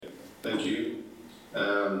Thank you.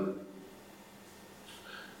 Members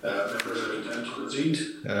are content to proceed.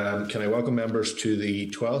 Can I welcome members to the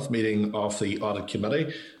 12th meeting of the Audit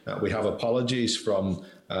Committee? We have apologies from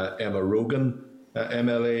Emma Rogan,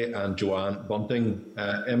 MLA, and Joanne Bunting,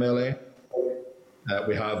 MLA.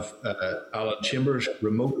 We have Alan Chambers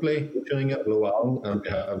remotely joining it, hello Alan, and we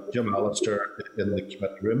have Jim Allister in the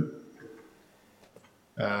committee room.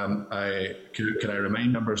 Can I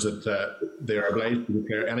remind members that they are obliged to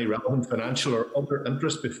declare any relevant financial or other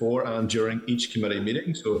interest before and during each committee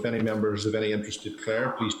meeting. So if any members have any interest to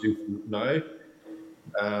declare, please do now.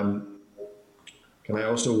 Can I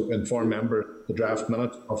also inform members the draft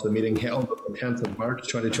minutes of the meeting held on the 10th of March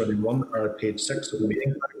 2021 are at page 6 of the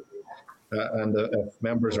meeting. And if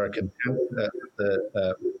members are content,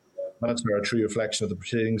 the minutes are a true reflection of the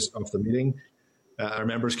proceedings of the meeting. Are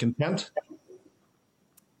members content?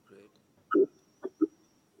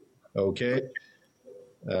 Okay.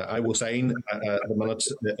 I will sign the minutes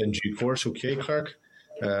in due course. Okay, Clerk.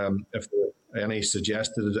 If there are any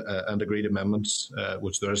suggested and agreed amendments,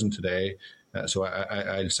 which there isn't today, so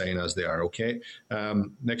I'll sign as they are. Okay.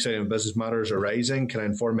 Next item of business, matters arising. Can I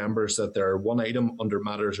inform members that there are one item under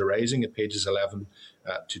matters arising at pages 11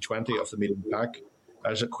 to 20 of the meeting pack.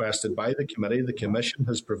 As requested by the committee, the Commission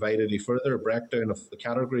has provided a further breakdown of the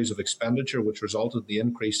categories of expenditure which resulted in the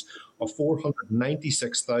increase of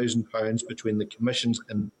 £496,000 between the Commission's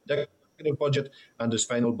indicative budget and its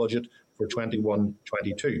final budget for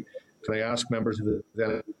 21-22. Can I ask members if there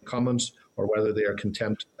are any comments or whether they are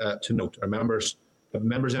content to note? Have members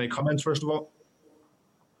any comments, first of all?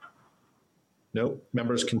 No?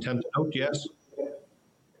 Members content to note? Yes?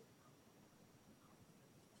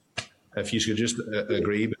 If you could just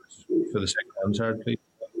agree for the sake of answer, please.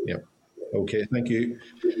 Yeah. Okay, thank you.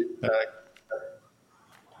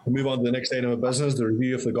 We'll move on to the next item of business, the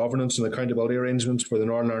review of the governance and accountability arrangements for the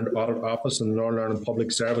Northern Ireland Audit Office and the Northern Ireland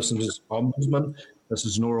Public Services Ombudsman. This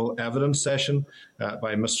is an oral evidence session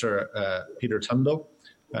by Mr. Peter Tyndall.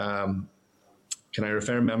 Can I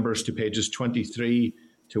refer members to pages 23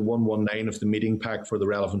 to 119 of the meeting pack for the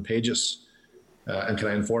relevant pages? And can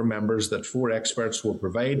I inform members that 4 experts will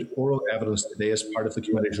provide oral evidence today as part of the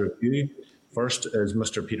committee's review. First is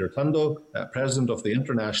Mr. Peter Tyndall, President of the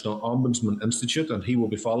International Ombudsman Institute, and he will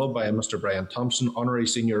be followed by Mr. Brian Thompson, Honorary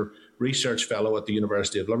Senior Research Fellow at the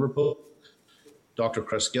University of Liverpool, Dr.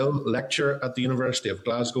 Chris Gill, Lecturer at the University of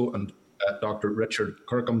Glasgow, and Dr. Richard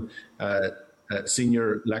Kirkham,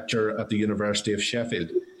 Senior Lecturer at the University of Sheffield.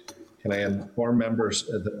 Can I inform members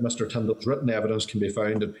that Mr. Tyndall's written evidence can be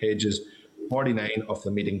found at pages 49 of the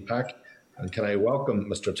meeting pack. And can I welcome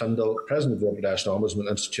Mr. Tyndall, President of the International Ombudsman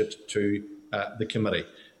Institute, to the committee.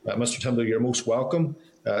 Mr. Tyndall, you're most welcome.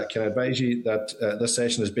 Can I advise you that this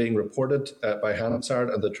session is being reported by Hansard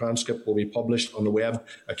and the transcript will be published on the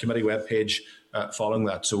committee webpage following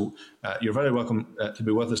that. So you're very welcome to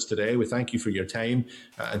be with us today. We thank you for your time.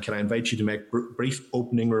 And can I invite you to make brief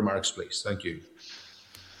opening remarks, please? Thank you.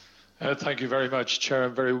 Thank you very much, Chair.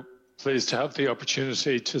 I'm very pleased to have the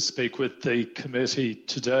opportunity to speak with the committee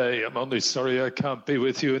today. I'm only sorry I can't be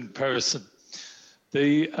with you in person.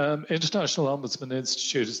 The International Ombudsman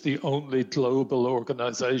Institute is the only global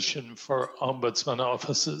organisation for ombudsman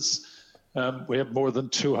offices. We have more than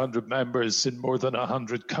 200 members in more than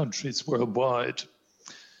 100 countries worldwide.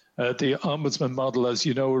 The ombudsman model, as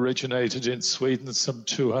you know, originated in Sweden some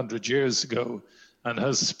 200 years ago and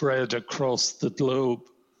has spread across the globe.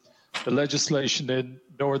 The legislation in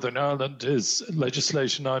Northern Ireland is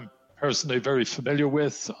legislation I'm personally very familiar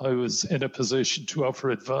with. I was in a position to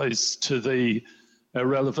offer advice to the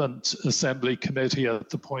relevant Assembly Committee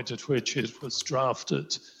at the point at which it was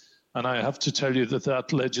drafted. And I have to tell you that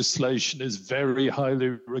that legislation is very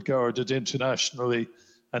highly regarded internationally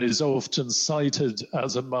and is often cited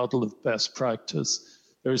as a model of best practice.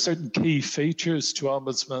 There are certain key features to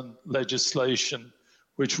ombudsman legislation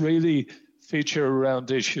which really feature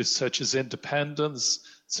around issues such as independence,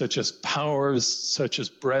 such as powers, such as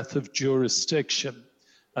breadth of jurisdiction.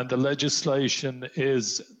 And the legislation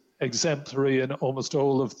is exemplary in almost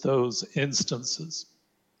all of those instances.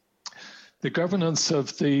 The governance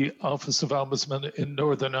of the Office of Ombudsman in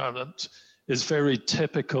Northern Ireland is very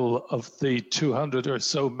typical of the 200 or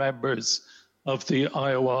so members of the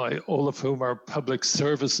IOI, all of whom are public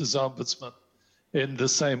services ombudsmen, in the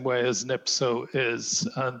same way as NIPSO is.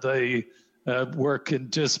 And they work in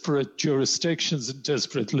disparate jurisdictions and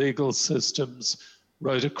disparate legal systems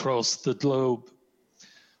right across the globe.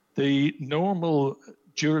 The normal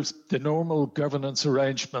governance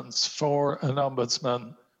arrangements for an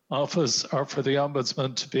ombudsman office are for the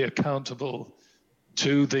ombudsman to be accountable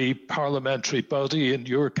to the parliamentary body, in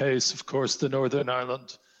your case, of course, the Northern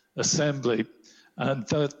Ireland Assembly, and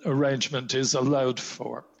that arrangement is allowed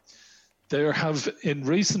for. There have, in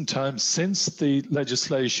recent times, since the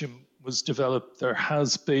legislation was developed, there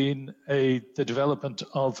has been the development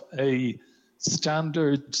of a set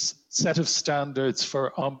of standards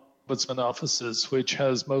for ombudsman offices, which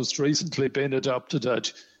has most recently been adopted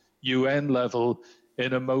at UN level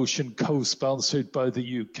in a motion co-sponsored by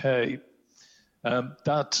the UK.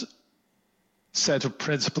 That set of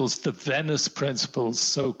principles, the Venice principles,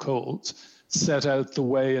 so-called, set out the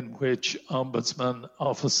way in which ombudsman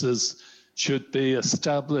offices should be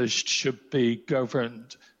established, should be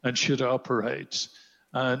governed, and should operate.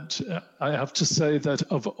 And I have to say that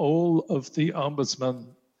of all of the ombudsman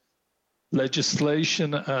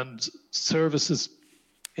legislation and services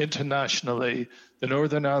internationally, the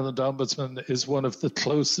Northern Ireland Ombudsman is one of the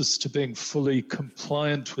closest to being fully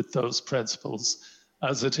compliant with those principles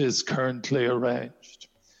as it is currently arranged.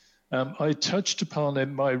 I touched upon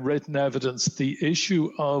in my written evidence the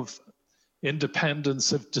issue of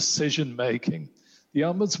independence of decision-making. The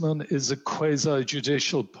Ombudsman is a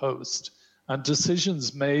quasi-judicial post, and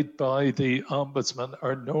decisions made by the Ombudsman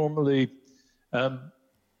are normally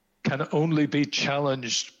can only be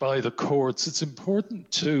challenged by the courts. It's important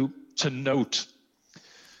to note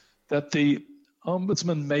that the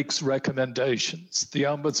Ombudsman makes recommendations. The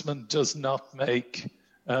Ombudsman does not make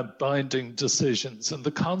binding decisions. And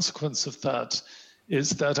the consequence of that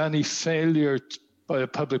is that any failure by a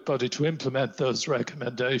public body to implement those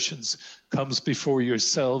recommendations comes before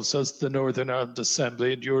yourselves as the Northern Ireland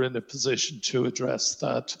Assembly, and you're in a position to address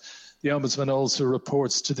that. The Ombudsman also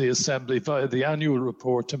reports to the Assembly via the annual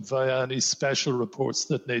report and via any special reports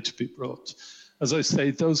that need to be brought. As I say,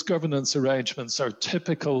 those governance arrangements are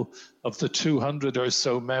typical of the 200 or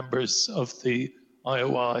so members of the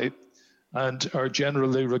IOI and are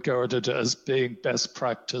generally regarded as being best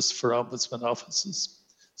practice for Ombudsman offices.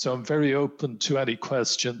 So I'm very open to any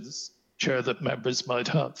questions, Chair, that members might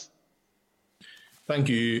have. Thank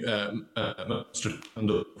you, Mr.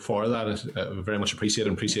 Tindall, for that. I very much appreciate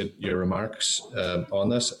your remarks on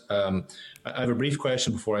this. I have a brief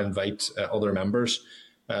question before I invite other members.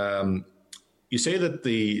 You say that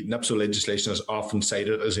the NIPSO legislation is often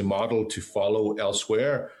cited as a model to follow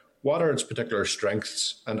elsewhere. What are its particular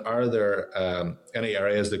strengths, and are there any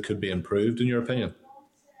areas that could be improved, in your opinion?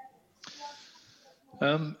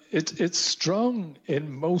 It's strong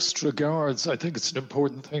in most regards. I think it's an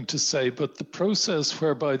important thing to say, but the process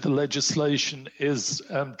whereby the legislation is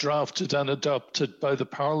drafted and adopted by the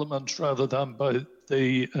Parliament rather than by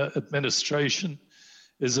the administration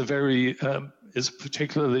is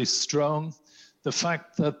particularly strong. The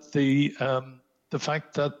fact that the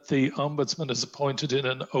Ombudsman is appointed in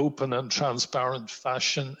an open and transparent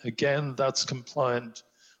fashion, again, that's compliant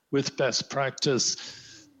with best practice.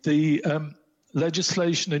 The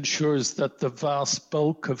legislation ensures that the vast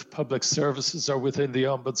bulk of public services are within the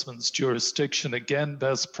Ombudsman's jurisdiction, again,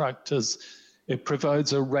 best practice. It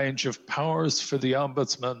provides a range of powers for the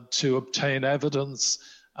Ombudsman to obtain evidence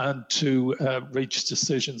and to reach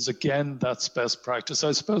decisions. Again, that's best practice.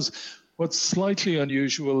 I suppose what's slightly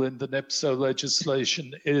unusual in the NIPSO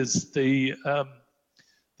legislation is the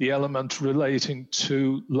element relating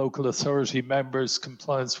to local authority members'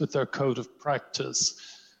 compliance with their code of practice.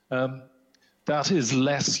 That is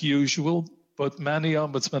less usual, but many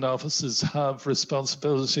ombudsman offices have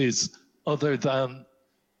responsibilities other than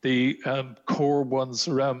the core ones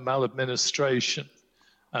around maladministration.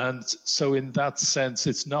 And so in that sense,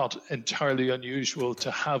 it's not entirely unusual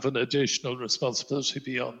to have an additional responsibility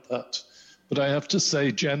beyond that. But I have to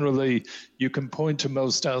say, generally, you can point to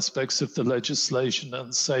most aspects of the legislation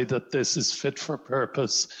and say that this is fit for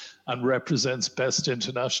purpose and represents best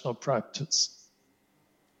international practice.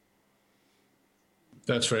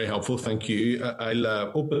 That's very helpful. Thank you. I'll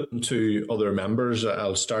open to other members.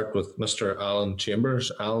 I'll start with Mr. Alan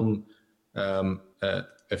Chambers. Alan,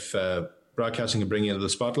 if broadcasting can bring you into the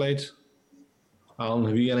spotlight. Alan,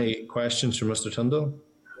 have you any questions for Mr. Tindall?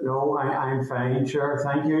 No, I'm fine, Chair.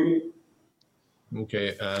 Thank you.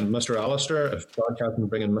 Okay, and Mr. Allister, if broadcasting can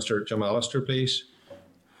bring in Mr. Jim Allister, please.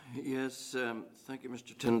 Yes, thank you,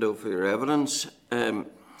 Mr. Tindall, for your evidence. I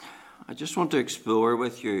just want to explore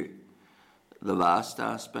with you the last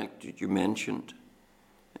aspect that you mentioned.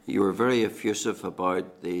 You were very effusive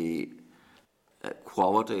about the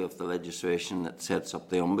quality of the legislation that sets up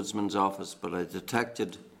the Ombudsman's Office, but I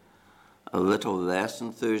detected a little less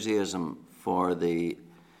enthusiasm for the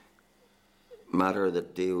matter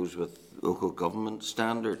that deals with local government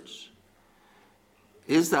standards.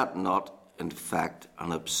 Is that not, in fact,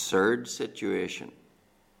 an absurd situation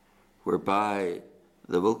whereby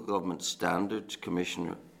the Local Government Standards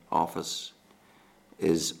Commission Office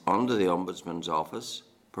is under the Ombudsman's Office,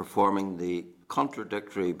 performing the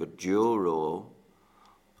contradictory but dual role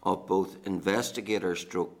of both investigator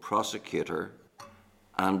stroke prosecutor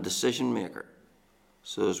and decision maker.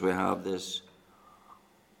 So as we have this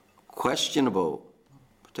questionable,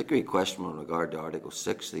 particularly questionable in regard to Article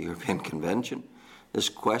 6 of the European Convention, this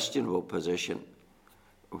questionable position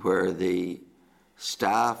where the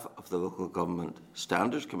staff of the Local Government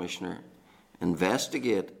Standards Commissioner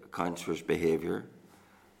investigate a councillor's behaviour,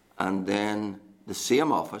 and then the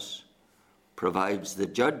same office provides the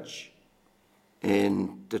judge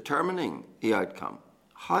in determining the outcome.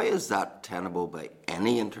 How is that tenable by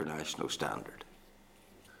any international standard?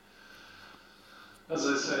 As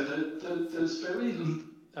I say, there's very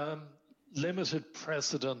limited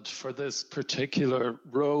precedent for this particular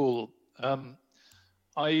role.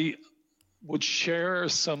 I would share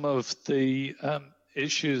some of the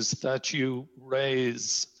issues that you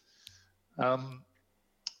raise.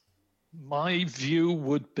 My view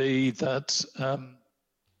would be that,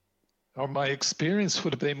 or my experience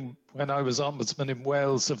would have been when I was Ombudsman in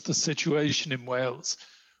Wales, of the situation in Wales,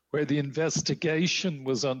 where the investigation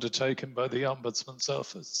was undertaken by the Ombudsman's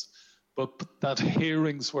Office, but that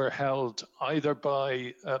hearings were held either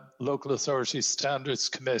by a Local Authority Standards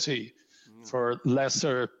Committee for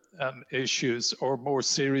lesser issues or more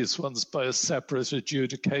serious ones by a separate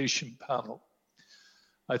adjudication panel.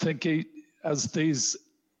 I think as these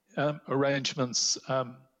arrangements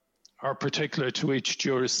are particular to each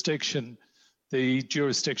jurisdiction, the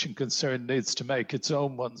jurisdiction concerned needs to make its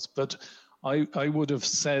own ones. But I would have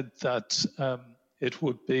said that it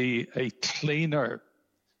would be a cleaner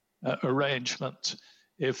arrangement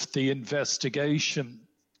if the investigation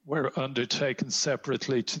were undertaken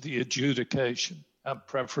separately to the adjudication, and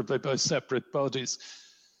preferably by separate bodies.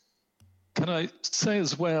 Can I say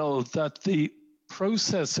as well that the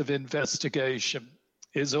process of investigation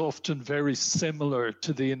is often very similar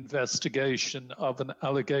to the investigation of an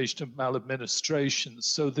allegation of maladministration.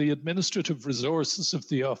 So the administrative resources of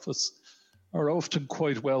the office are often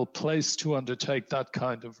quite well placed to undertake that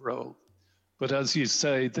kind of role. But as you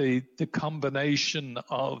say, the combination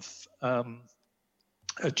of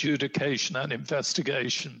adjudication and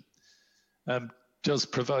investigation does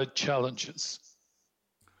provide challenges.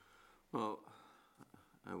 Well,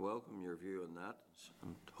 I welcome your view on that,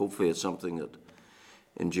 and hopefully it's something that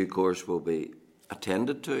in due course will be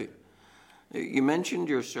attended to. You mentioned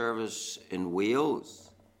your service in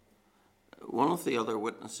Wales. One of the other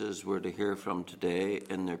witnesses we're to hear from today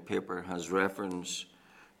in their paper has reference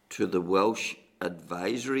to the Welsh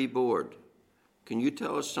Advisory Board. Can you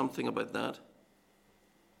tell us something about that?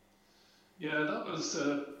 Yeah, that was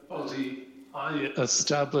a body I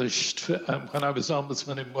established when I was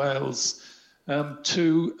Ombudsman in Wales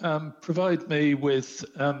to provide me with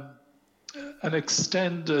an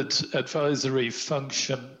extended advisory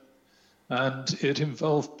function, and it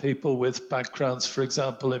involved people with backgrounds, for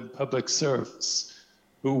example, in public service,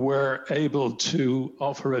 who were able to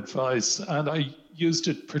offer advice. And I used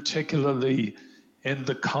it particularly in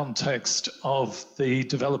the context of the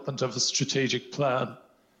development of a strategic plan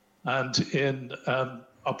and in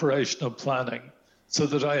operational planning, so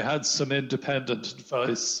that I had some independent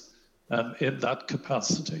advice in that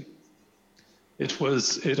capacity.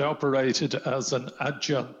 It operated as an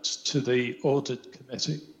adjunct to the audit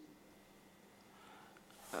committee.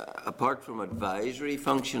 Apart from advisory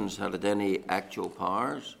functions, had it any actual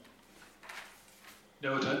powers?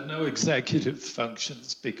 No, it had no executive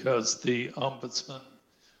functions because the Ombudsman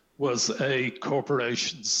was a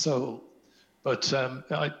corporation sole, but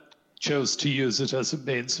I chose to use it as a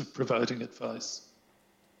means of providing advice.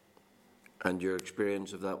 And your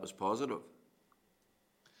experience of that was positive?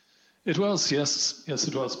 It was, yes. Yes,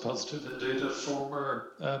 it was positive indeed. A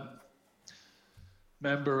former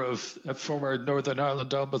member of a former Northern Ireland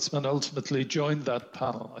Ombudsman ultimately joined that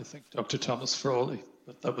panel, I think Dr. Thomas Frawley,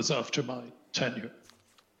 but that was after my tenure.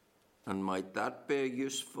 And might that be a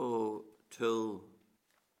useful tool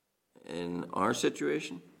in our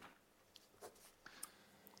situation?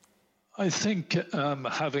 I think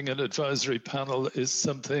having an advisory panel is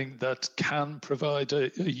something that can provide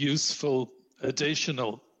a useful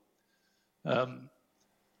additional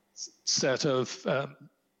set of, how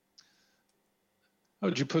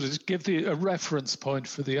would you put it, give a reference point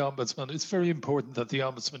for the Ombudsman. It's very important that the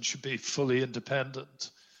Ombudsman should be fully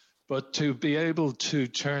independent, but to be able to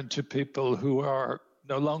turn to people who are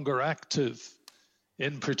no longer active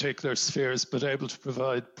in particular spheres, but able to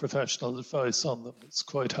provide professional advice on them, is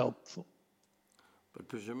quite helpful. But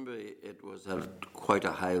presumably it was at quite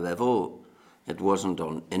a high level. It wasn't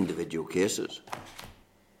on individual cases.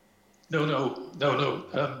 No.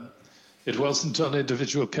 It wasn't on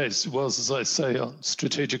individual cases, it was, as I say, on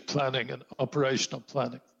strategic planning and operational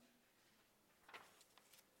planning.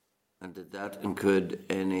 And did that include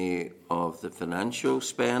any of the financial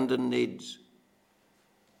spending needs?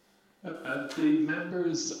 The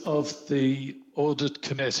members of the Audit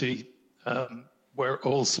Committee were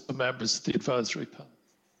also members of the advisory panel.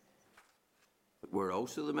 Were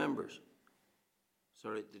also the members?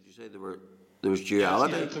 Sorry, did you say there was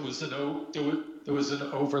duality? Yes, there was an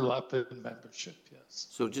overlap in membership, yes.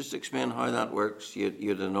 So just explain how that works. You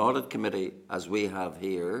had an audit committee, as we have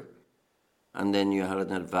here, and then you had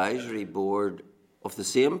an advisory board of the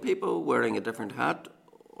same people wearing a different hat,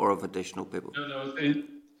 or of additional people? No,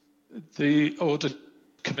 the audit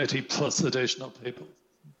committee plus additional people.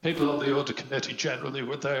 People on the audit committee generally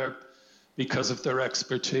were there because of their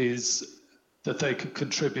expertise that they could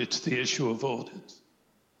contribute to the issue of audit.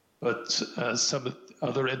 But some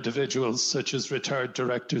other individuals, such as retired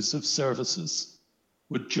directors of services,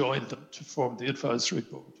 would join them to form the advisory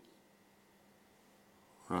board.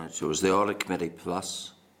 Right, so it was the audit committee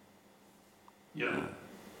plus? Yeah.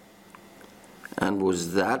 And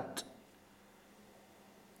was that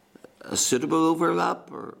a suitable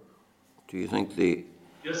overlap, or do you think the...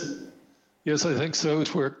 Yes, I think so.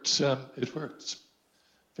 It worked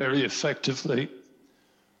very effectively. It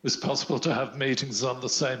was possible to have meetings on the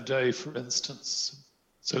same day, for instance.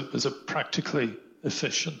 So it was a practically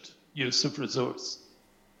efficient use of resource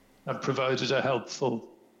and provided a helpful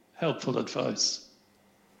advice.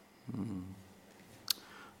 Mm.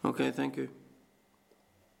 Okay, thank you.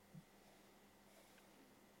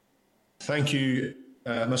 Thank you,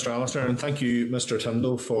 Mr. Alistair, and thank you, Mr.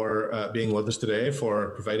 Tyndall, for being with us today, for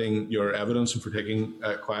providing your evidence and for taking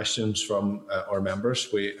questions from our members.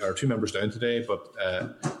 We are 2 members down today, but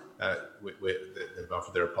they've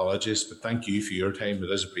offered their apologies. But thank you for your time. It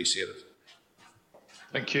is appreciated.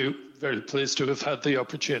 Thank you. Very pleased to have had the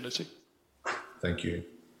opportunity. Thank you.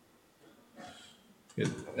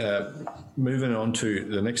 Moving on to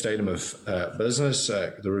the next item of business,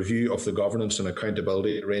 the review of the governance and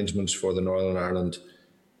accountability arrangements for the Northern Ireland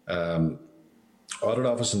Audit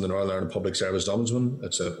Office and the Northern Ireland Public Service Ombudsman.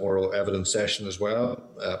 It's an oral evidence session as well.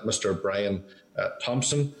 Mr. Brian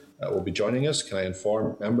Thompson will be joining us. Can I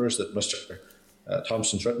inform members that Mr.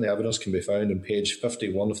 Thompson's written evidence can be found on page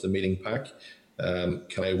 51 of the meeting pack.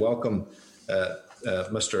 Can I welcome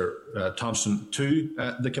Mr. Thompson to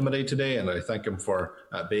the committee today, and I thank him for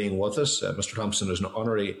being with us. Mr. Thompson is an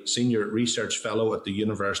honorary senior research fellow at the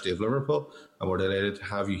University of Liverpool, and we're delighted to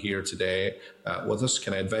have you here today with us.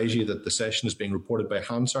 Can I advise you that the session is being reported by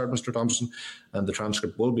Hansard, Mr. Thompson, and the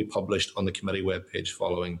transcript will be published on the committee webpage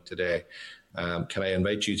following today. Can I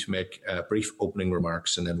invite you to make brief opening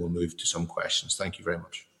remarks, and then we'll move to some questions. Thank you very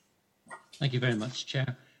much. Thank you very much,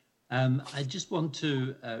 Chair. I just want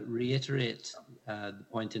to reiterate the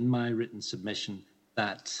point in my written submission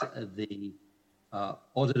that the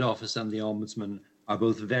Audit Office and the Ombudsman are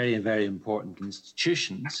both very, very important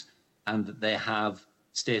institutions, and that they have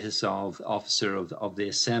status of Officer of the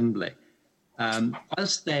Assembly.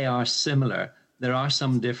 Whilst they are similar, there are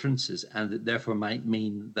some differences, and it therefore might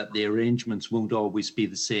mean that the arrangements won't always be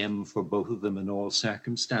the same for both of them in all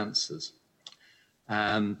circumstances.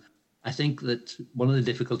 I think that one of the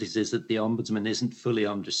difficulties is that the Ombudsman isn't fully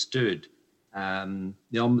understood. The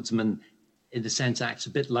Ombudsman, in a sense, acts a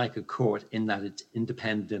bit like a court in that it's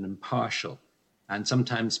independent and impartial. And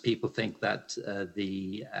sometimes people think that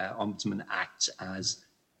the Ombudsman acts as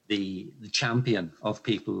the champion of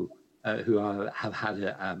people who have had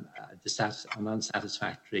an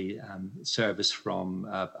unsatisfactory service from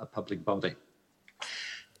a public body.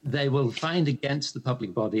 They will find against the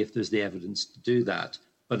public body if there's the evidence to do that.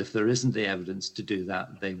 But if there isn't the evidence to do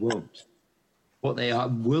that, they won't. What they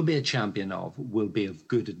will be a champion of will be of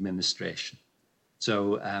good administration.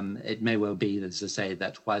 So it may well be, as I say,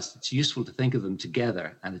 that whilst it's useful to think of them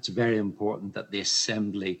together, and it's very important that the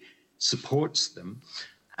Assembly supports them,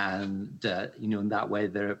 and in that way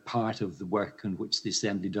they're part of the work in which the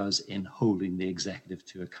Assembly does in holding the executive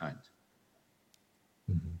to account.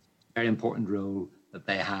 Mm-hmm. Very important role that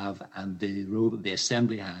they have, and the role that the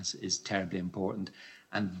Assembly has is terribly important.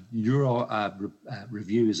 And your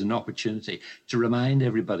review is an opportunity to remind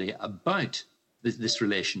everybody about this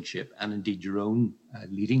relationship and indeed your own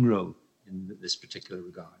leading role in this particular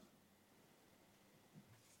regard.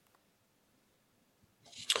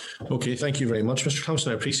 Okay, thank you very much, Mr.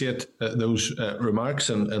 Thompson. I appreciate those remarks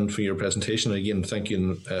and for your presentation. Again, thank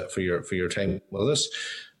you for your time with us.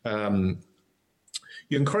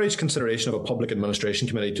 You encourage consideration of a public administration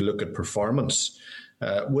committee to look at performance.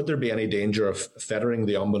 Would there be any danger of fettering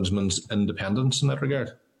the Ombudsman's independence in that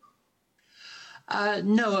regard?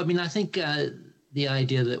 No, I mean, I think the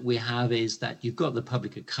idea that we have is that you've got the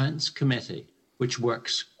Public Accounts Committee, which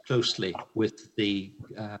works closely with the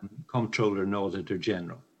Comptroller and Auditor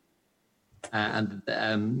General.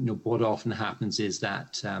 What often happens is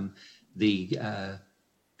that the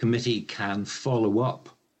committee can follow up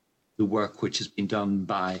the work which has been done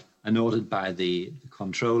by an audit by the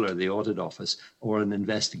Comptroller, the Audit Office, or an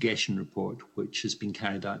investigation report which has been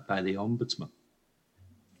carried out by the Ombudsman.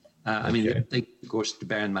 I mean, the thing, of course, to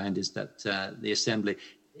bear in mind is that the Assembly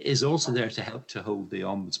is also there to help to hold the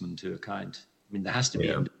Ombudsman to account. I mean, there has to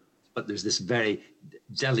be, but there's this very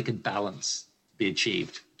delicate balance to be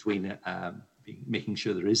achieved between making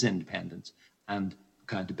sure there is independence and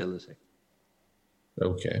accountability.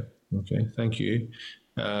 Okay, thank you.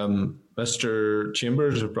 Mr.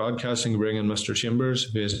 Chambers of Broadcasting, bring in Mr. Chambers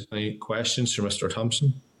if he has any questions for Mr.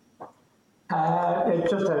 Thompson.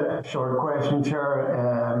 It's just a short question,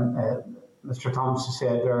 Chair. Mr. Thompson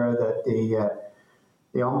said there that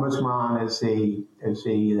the Ombudsman is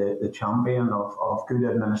the champion of good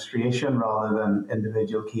administration rather than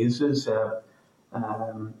individual cases.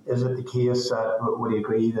 Is it the case that, would you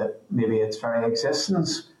agree that maybe its very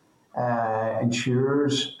existence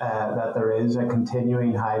ensures that there is a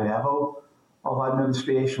continuing high level of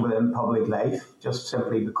administration within public life, just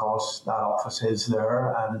simply because that office is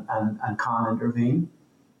there and can intervene?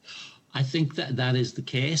 I think that is the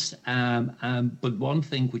case. But one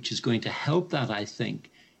thing which is going to help that, I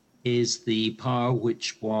think, is the power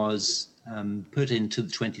which was put into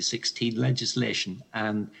the 2016 legislation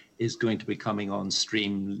and is going to be coming on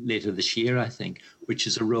stream later this year, I think, which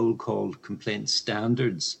is a role called complaint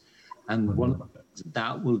standards. And one of the things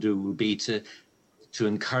that will do will be to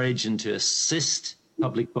encourage and to assist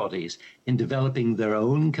public bodies in developing their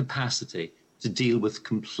own capacity to deal with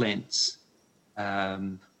complaints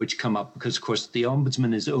which come up, because, of course, the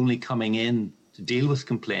Ombudsman is only coming in to deal with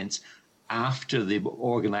complaints after the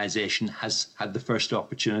organisation has had the first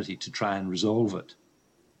opportunity to try and resolve it.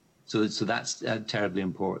 So that's terribly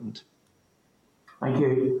important. Thank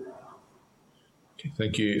you. Okay,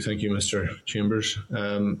 thank you, Mr. Chambers.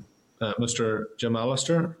 Mr. Jim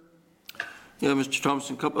Allister. Yeah, Mr.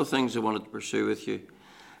 Thompson, a couple of things I wanted to pursue with you.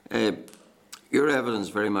 Your evidence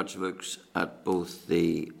very much looks at both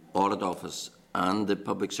the Audit Office and the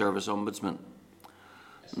Public Service Ombudsman.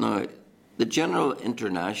 Now, the general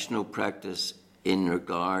international practice in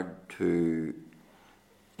regard to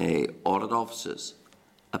audit offices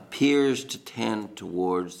appears to tend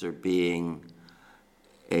towards there being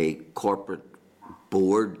a corporate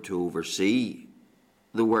board to oversee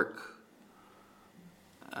the work.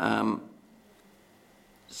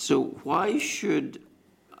 So why should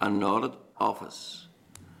an audit office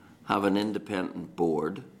have an independent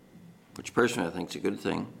board, which personally I think is a good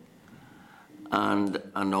thing, and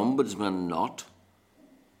an ombudsman not?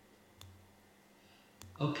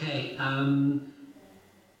 Okay.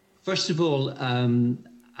 First of all,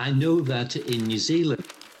 I know that in New Zealand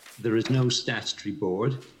there is no statutory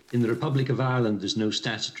board. In the Republic of Ireland, there's no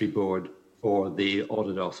statutory board for the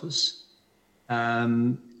Audit Office.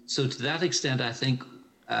 So to that extent, I think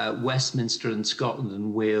Westminster and Scotland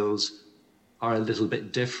and Wales are a little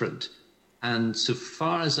bit different. And so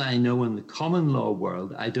far as I know, in the common law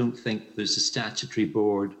world, I don't think there's a statutory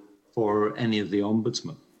board for any of the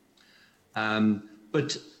ombudsmen.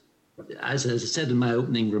 But as I said in my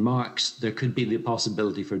opening remarks, there could be the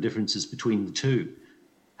possibility for differences between the two.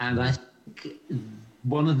 And I think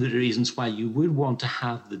one of the reasons why you would want to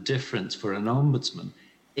have the difference for an ombudsman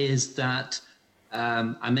is that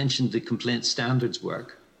I mentioned the complaint standards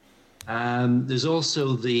work. There's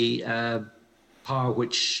also the power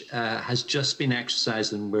which has just been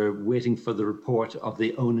exercised, and we're waiting for the report of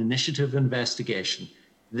the own initiative investigation.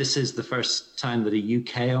 This is the first time that a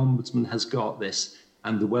UK ombudsman has got this,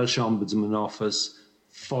 and the Welsh Ombudsman Office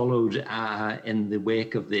followed in the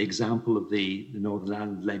wake of the example of the Northern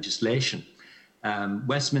Ireland legislation.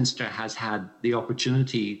 Westminster has had the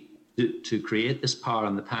opportunity to create this power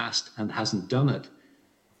in the past and hasn't done it.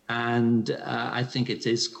 And I think it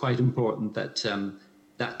is quite important that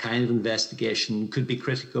that kind of investigation could be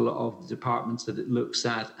critical of the departments that it looks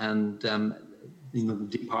at, and the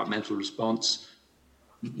departmental response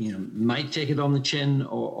might take it on the chin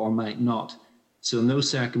or might not. So in those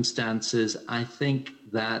circumstances, I think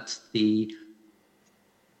that the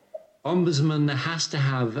Ombudsman has to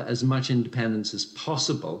have as much independence as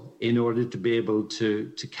possible in order to be able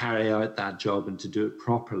to carry out that job and to do it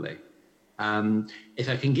properly. If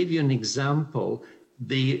I can give you an example,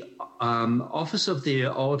 the Office of the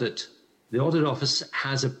Audit Office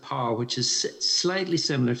has a power which is slightly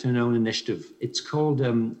similar to an own initiative. It's called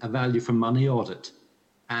a value for money audit.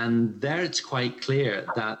 And there it's quite clear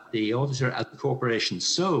that the auditor as the corporation's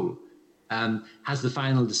sole has the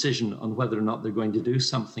final decision on whether or not they're going to do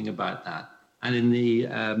something about that. And in the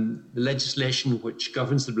legislation which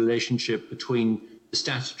governs the relationship between the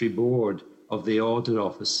statutory board of the Audit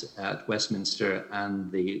Office at Westminster and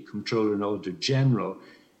the Comptroller and Auditor General,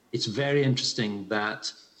 it's very interesting that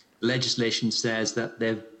legislation says that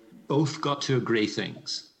they've both got to agree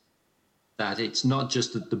things. That it's not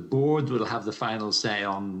just that the board will have the final say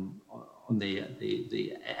on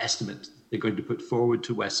the estimate they're going to put forward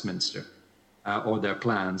to Westminster or their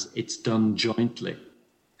plans. It's done jointly.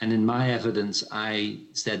 And in my evidence, I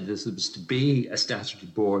said this was to be a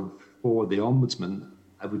statutory board for the Ombudsman.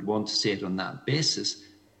 I would want to see it on that basis.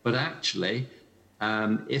 But actually,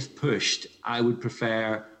 if pushed, I would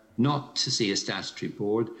prefer not to see a statutory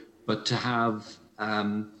board, but to have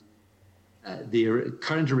the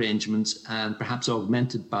current arrangements and perhaps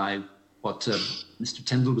augmented by what Mr.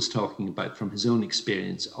 Tyndall was talking about from his own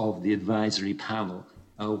experience of the advisory panel,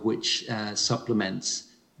 which supplements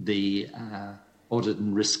the Audit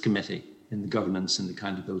and Risk Committee in the governance and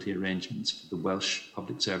accountability arrangements for the Welsh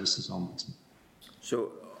Public Services Ombudsman.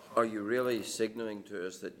 So are you really signalling to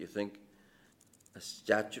us that you think a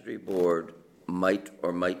statutory board might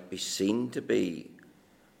or might be seen to be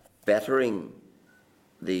bettering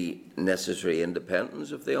the necessary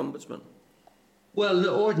independence of the Ombudsman? Well,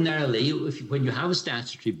 ordinarily, when you have a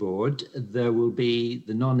statutory board, there will be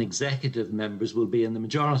the non-executive members will be in the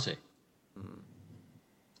majority.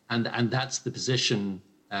 And that's the position,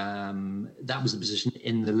 that was the position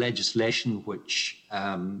in the legislation which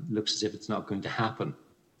looks as if it's not going to happen,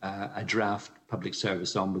 a draft public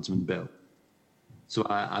service ombudsman bill. So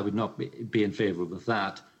I would not be in favour of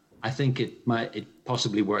that. I think it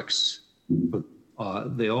possibly works for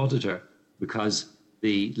the auditor because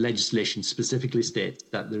the legislation specifically states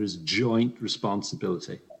that there is joint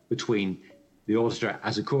responsibility between the auditor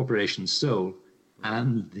as a corporation sole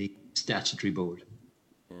and the statutory board.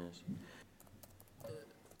 Yes.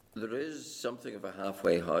 There is something of a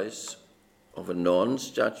halfway house of a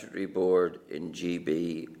non-statutory board in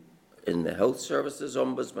GB in the Health Services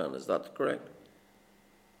Ombudsman. Is that correct?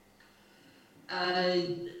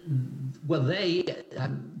 Well,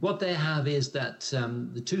 what they have is that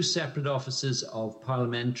the two separate offices of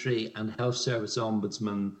Parliamentary and Health Service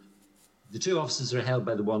Ombudsman, the two offices are held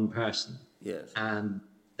by the one person. Yes. And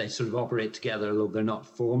they sort of operate together, although they're not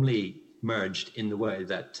formally merged in the way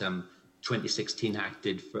that 2016 Act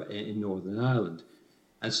did in Northern Ireland.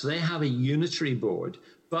 And so they have a unitary board,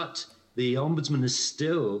 but the Ombudsman is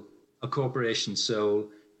still a corporation sole,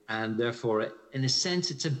 and therefore, in a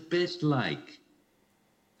sense, it's a bit like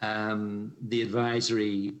the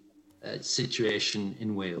advisory situation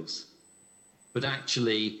in Wales. But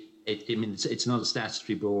actually, it's not a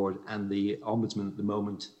statutory board, and the Ombudsman at the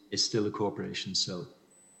moment is still a corporation sole.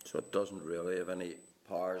 So it doesn't really have any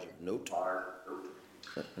powers of note?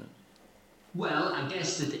 Well, I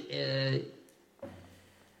guess that it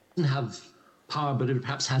doesn't have power, but it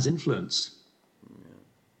perhaps has influence. Yeah.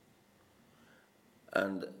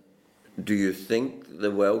 And do you think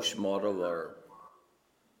the Welsh model or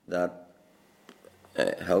that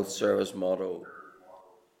health service model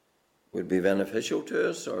would be beneficial to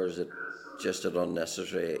us, or is it just an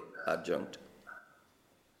unnecessary adjunct?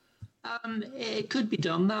 It could be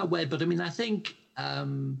done that way, but I mean, I think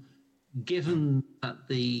given that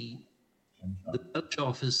the Welsh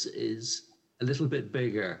office is a little bit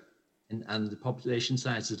bigger and the population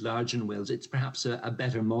size is larger in Wales, it's perhaps a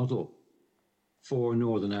better model for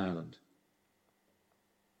Northern Ireland.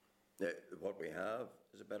 What we have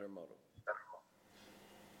is a better model.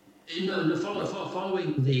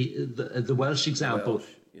 Following the Welsh example, Welsh,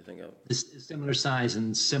 you think of similar size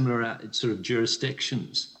and similar sort of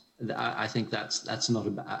jurisdictions, I think that's not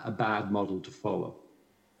a bad model to follow.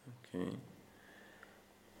 Okay.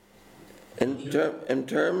 In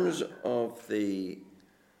terms of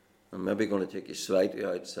I'm maybe going to take you slightly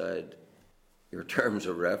outside your terms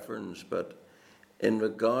of reference, but in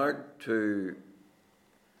regard to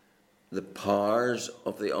the powers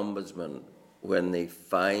of the Ombudsman when they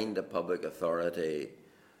find a public authority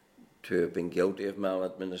to have been guilty of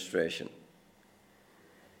maladministration,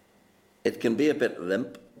 it can be a bit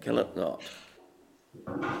limp, can it not?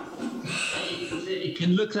 It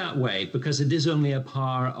can look that way because it is only a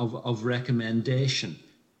power of recommendation.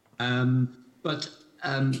 But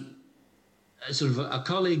sort of a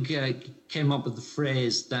colleague came up with the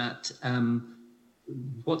phrase that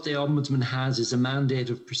what the Ombudsman has is a mandate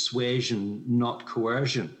of persuasion, not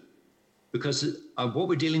coercion. Because what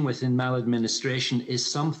we're dealing with in maladministration is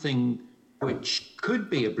something which could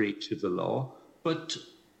be a breach of the law, but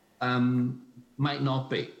might not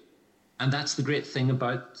be. And that's the great thing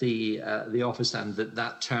about the office and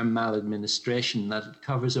that term maladministration, that it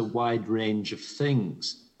covers a wide range of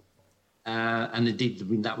things. And indeed, I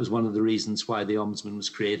mean, that was one of the reasons why the Ombudsman was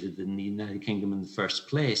created in the United Kingdom in the first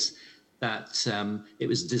place, that it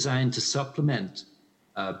was designed to supplement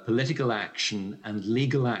political action and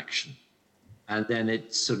legal action. And then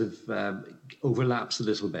it sort of overlaps a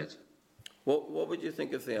little bit. What would you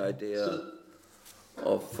think of the idea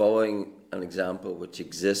of following an example which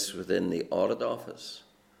exists within the Audit Office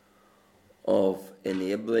of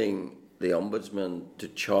enabling the Ombudsman to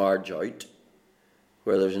charge out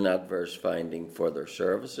where there's an adverse finding for their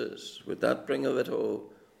services? Would that bring a little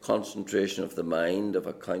concentration of the mind of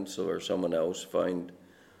a council or someone else found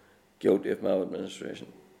guilty of maladministration?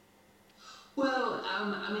 Well,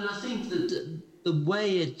 I mean, I think that the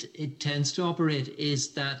way it tends to operate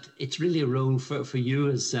is that it's really a role for you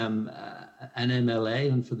as an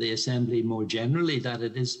MLA and for the Assembly more generally, that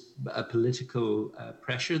it is a political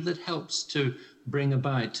pressure that helps to bring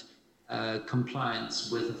about compliance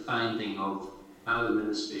with a finding of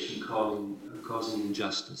maladministration causing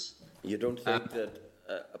injustice. You don't think that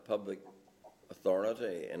a public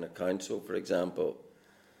authority in a council, for example,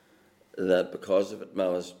 that because of it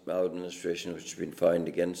maladministration which has been found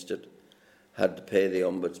against it, had to pay the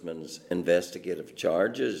Ombudsman's investigative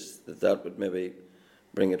charges, that would maybe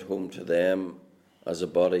bring it home to them as a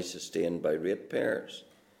body sustained by ratepayers,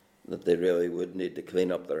 that they really would need to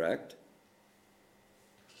clean up their act?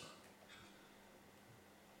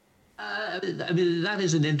 I mean, that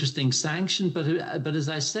is an interesting sanction, but as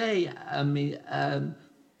I say, I mean,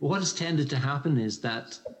 what has tended to happen is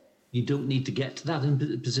that you don't need to get to that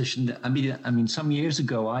position. I mean, some years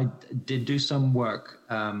ago, I did do some work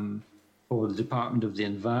for the Department of the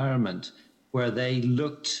Environment, where they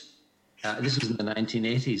looked, this was in the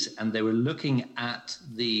 1980s, and they were looking at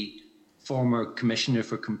the former Commissioner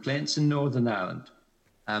for Complaints in Northern Ireland,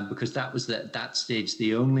 because that was at that stage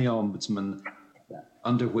the only ombudsman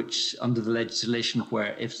under the legislation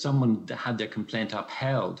where if someone had their complaint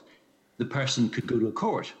upheld, the person could go to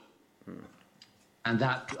court. And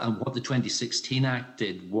what the 2016 Act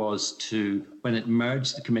did was to, when it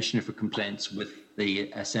merged the Commissioner for Complaints with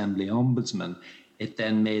the Assembly Ombudsman, it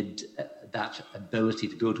then made that ability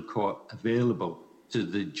to go to court available to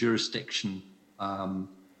the jurisdiction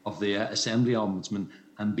of the Assembly Ombudsman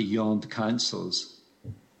and beyond the councils.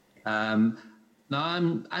 Now,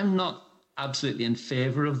 I'm not absolutely in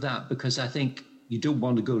favour of that, because I think you don't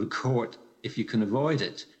want to go to court if you can avoid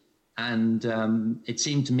it. And it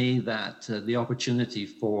seemed to me that the opportunity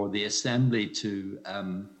for the Assembly to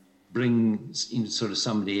bring sort of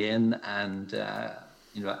somebody in and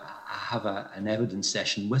have an evidence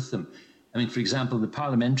session with them. I mean, for example, the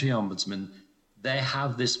Parliamentary Ombudsman, they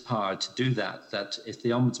have this power to do that, that if the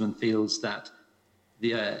Ombudsman feels that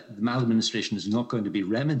the maladministration is not going to be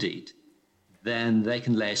remedied, then they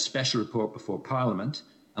can lay a special report before Parliament.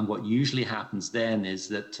 And what usually happens then is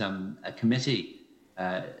that a committee,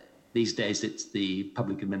 these days it's the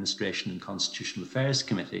Public Administration and Constitutional Affairs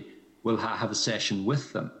Committee, will have a session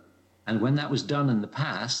with them. And when that was done in the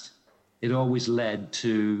past, it always led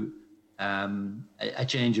to a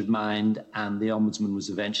change of mind, and the Ombudsman was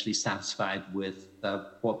eventually satisfied with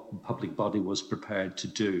what the public body was prepared to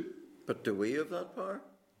do. But do we have that power?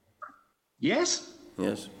 Yes.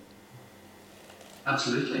 Yes.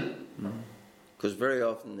 Absolutely. Because very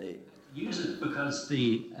often they use it because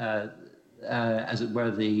as it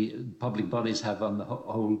were, the public bodies have on the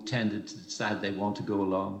whole tended to decide they want to go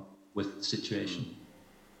along with the situation.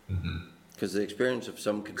 Because the experience of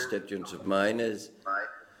some constituents of mine is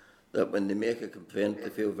that when they make a complaint, they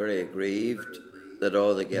feel very aggrieved that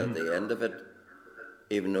all they get at the end of it,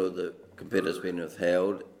 even though the complaint has been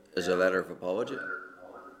withheld, is a letter of apology.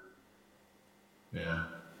 Yeah.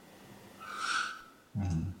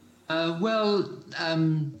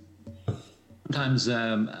 Sometimes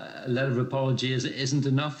a letter of apology isn't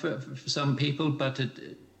enough for some people, but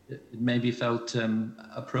it may be felt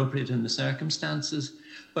appropriate in the circumstances.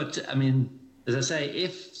 But, I mean, as I say,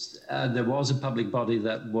 if there was a public body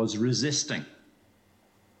that was resisting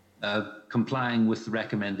complying with the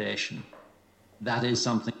recommendation, that is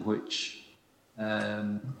something which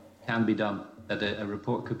can be done, that a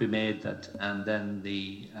report could be made, and then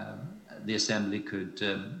the Assembly could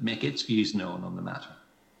make its views known on the matter.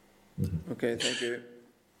 Okay, thank you.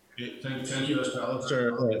 Thank you, Mr.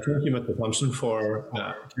 Alistair. Thank you, Mr. Thompson, for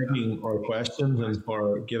taking our questions and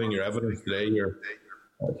for giving your evidence today. Your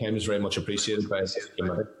time is very much appreciated by the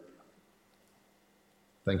committee.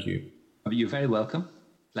 Thank you. You're very welcome.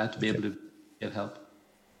 Glad to be able to give help.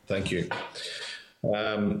 Thank you.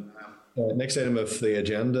 Next item of the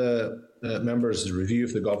agenda members, the review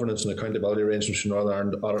of the governance and accountability arrangements for Northern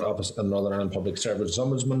Ireland Audit Office and Northern Ireland Public Service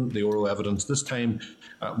Ombudsman. The oral evidence this time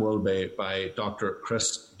will be by Dr.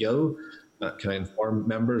 Chris Gill. Can I inform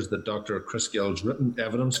members that Dr. Chris Gill's written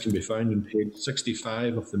evidence can be found on page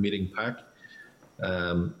 65 of the meeting pack.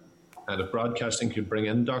 And if broadcasting could bring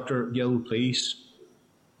in Dr. Gill, please.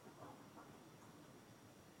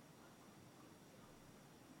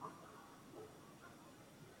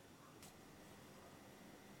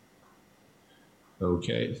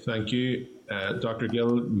 Okay, thank you. Dr.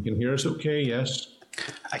 Gill, you can hear us okay, yes?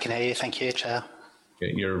 I can hear you, thank you, Chair.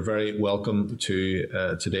 Okay, you're very welcome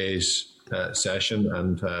to today's session,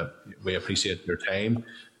 and we appreciate your time.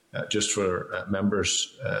 Just for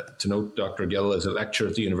members to note, Dr. Gill is a lecturer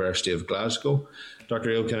at the University of Glasgow.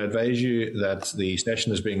 Dr. Gill, can I advise you that the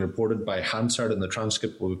session is being reported by Hansard and the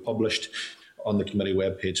transcript will be published on the committee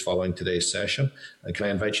webpage following today's session. And can I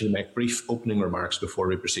invite you to make brief opening remarks before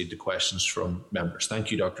we proceed to questions from members?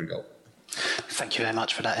 Thank you, Dr. Gill. Thank you very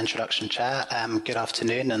much for that introduction, Chair. Good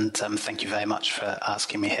afternoon, and thank you very much for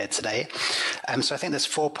asking me here today. So I think there's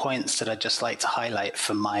 4 points that I'd just like to highlight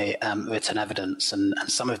from my written evidence, and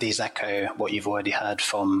some of these echo what you've already heard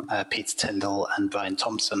from Peter Tyndall and Brian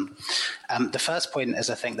Thompson. The first point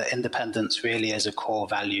is I think that independence really is a core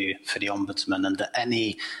value for the Ombudsman, and that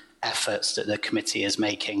any efforts that the committee is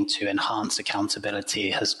making to enhance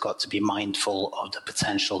accountability has got to be mindful of the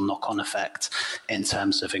potential knock-on effect in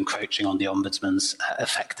terms of encroaching on the Ombudsman's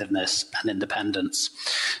effectiveness and independence.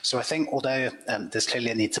 So I think although there's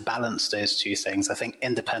clearly a need to balance those two things, I think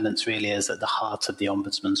independence really is at the heart of the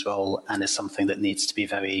Ombudsman's role and is something that needs to be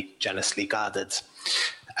very jealously guarded.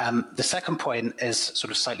 The second point is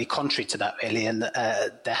sort of slightly contrary to that, really, and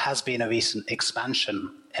there has been a recent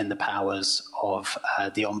expansion in the powers of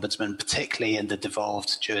the Ombudsman, particularly in the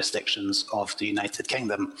devolved jurisdictions of the United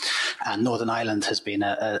Kingdom. And Northern Ireland has been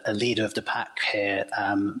a leader of the pack here.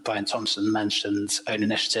 Brian Thompson mentioned own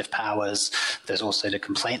initiative powers. There's also the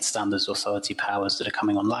Complaint Standards Authority powers that are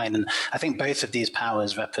coming online. And I think both of these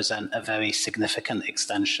powers represent a very significant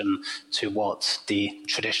extension to what the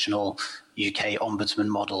traditional UK Ombudsman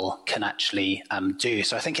model can actually do.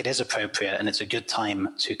 So I think it is appropriate and it's a good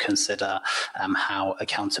time to consider how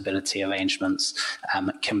accountability arrangements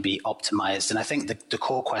can be optimized. And I think the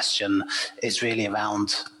core question is really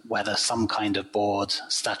around whether some kind of board,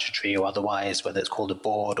 statutory or otherwise, whether it's called a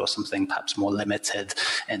board or something perhaps more limited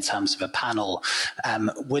in terms of a panel,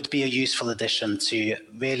 would be a useful addition to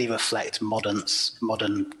really reflect modern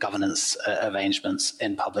governance arrangements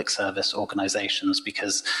in public service organisations,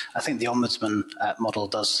 because I think the Ombudsman model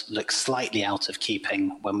does look slightly out of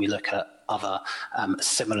keeping when we look at other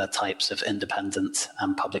similar types of independent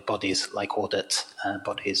public bodies like audit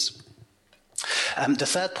bodies. The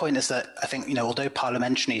third point is that I think, although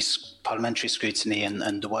parliamentary scrutiny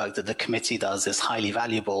and the work that the committee does is highly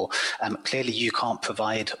valuable, clearly you can't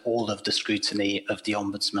provide all of the scrutiny of the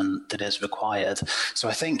Ombudsman that is required. So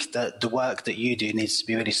I think that the work that you do needs to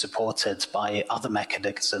be really supported by other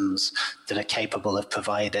mechanisms that are capable of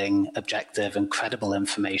providing objective and credible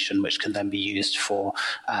information which can then be used for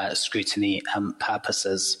scrutiny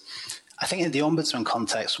purposes. I think in the Ombudsman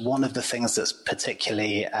context, one of the things that's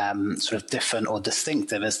particularly sort of different or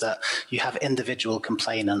distinctive is that you have individual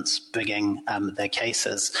complainants bringing their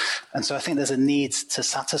cases. And so I think there's a need to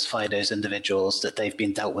satisfy those individuals that they've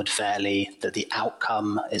been dealt with fairly, that the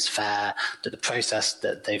outcome is fair, that the process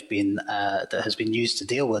that that has been used to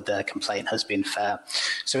deal with their complaint has been fair.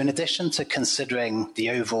 So in addition to considering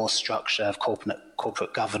the overall structure of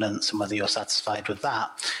corporate governance and whether you're satisfied with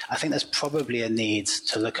that, I think there's probably a need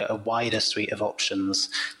to look at a wider suite of options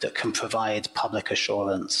that can provide public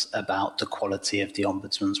assurance about the quality of the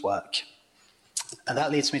Ombudsman's work. And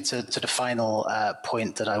that leads me to the final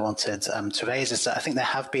point that I wanted to raise, is that I think there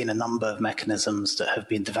have been a number of mechanisms that have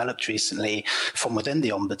been developed recently from within the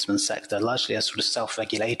Ombudsman sector, largely as sort of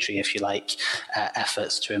self-regulatory, if you like,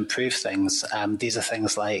 efforts to improve things. These are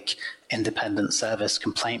things like independent service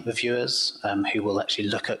complaint reviewers who will actually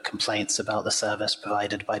look at complaints about the service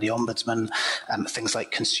provided by the Ombudsman, things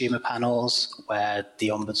like consumer panels where the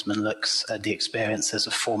Ombudsman looks at the experiences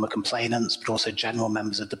of former complainants but also general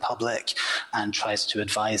members of the public and tries to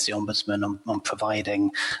advise the Ombudsman on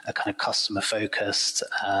providing a kind of customer-focused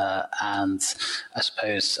and I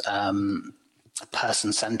suppose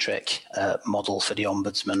person-centric model for the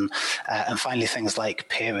Ombudsman. And finally, things like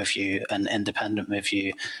peer review and independent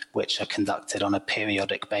review, which are conducted on a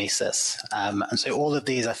periodic basis. And so all of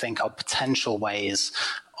these, I think, are potential ways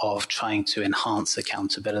of trying to enhance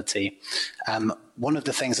accountability. One of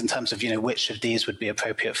the things in terms of, which of these would be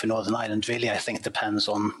appropriate for Northern Ireland, really, I think depends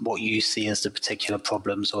on what you see as the particular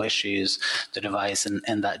problems or issues that arise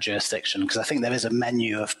in that jurisdiction. Because I think there is a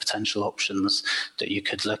menu of potential options that you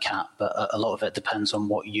could look at, but a lot of it depends on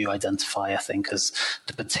what you identify, I think, as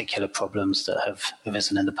the particular problems that have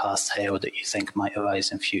arisen in the past here or that you think might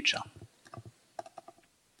arise in future.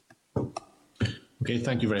 Okay,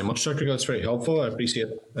 thank you very much, Dr. Gill. That's very helpful. I appreciate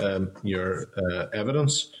your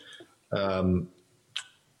evidence.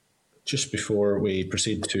 Just before we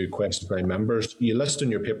proceed to questions by members, you list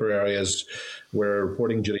in your paper areas where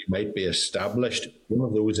reporting duty might be established. One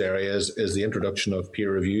of those areas is the introduction of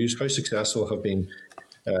peer reviews. How successful have been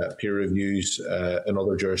peer reviews in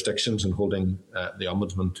other jurisdictions in holding the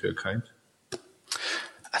Ombudsman to account?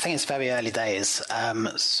 I think it's very early days.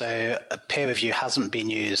 So a peer review hasn't been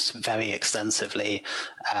used very extensively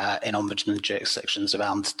in Ombudsman jurisdictions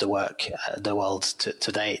around the world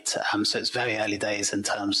to date. So it's very early days in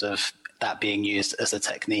terms of that being used as a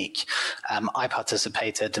technique. I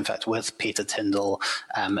participated, in fact, with Peter Tyndall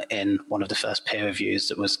in one of the first peer reviews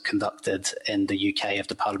that was conducted in the UK of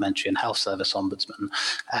the Parliamentary and Health Service Ombudsman.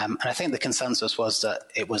 And I think the consensus was that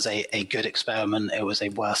it was a good experiment. It was a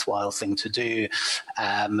worthwhile thing to do.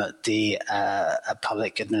 The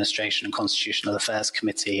Public Administration and Constitutional Affairs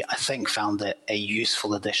Committee, I think, found it a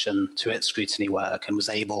useful addition to its scrutiny work and was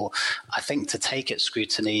able, I think, to take its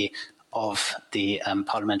scrutiny of the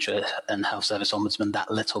Parliamentary and Health Service Ombudsman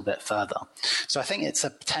that little bit further. So I think it's a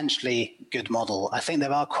potentially good model. I think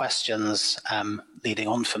there are questions leading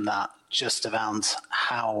on from that just around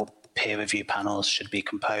how peer review panels should be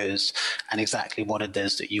composed and exactly what it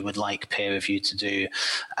is that you would like peer review to do.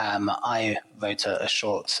 I wrote a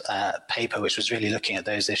short paper which was really looking at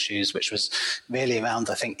those issues, which was really around,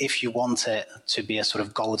 I think, if you want it to be a sort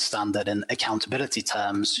of gold standard in accountability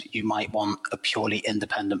terms, you might want a purely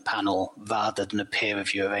independent panel rather than a peer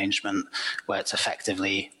review arrangement where it's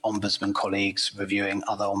effectively ombudsman colleagues reviewing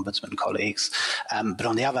other ombudsman colleagues. But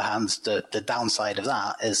on the other hand, the downside of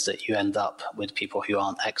that is that you end up with people who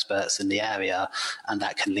aren't experts in the area, and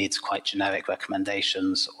that can lead to quite generic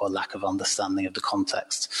recommendations or lack of understanding of the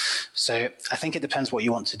context. So I think it depends what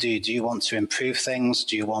you want to do. Do you want to improve things?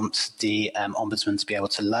 Do you want the Ombudsman to be able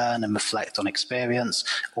to learn and reflect on experience?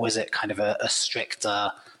 Or is it kind of a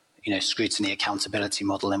stricter scrutiny accountability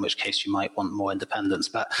model, in which case you might want more independence?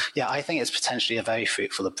 But yeah, I think it's potentially a very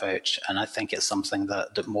fruitful approach, and I think it's something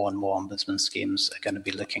that more and more Ombudsman schemes are going to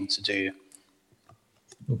be looking to do.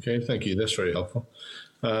 Okay, thank you. That's very helpful.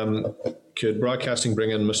 Could broadcasting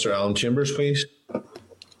bring in Mr. Alan Chambers, please?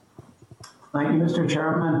 Thank you, Mr.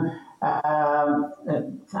 Chairman.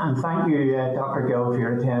 And thank you, Dr. Gill, for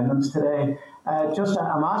your attendance today.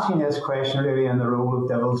 I'm asking this question really in the role of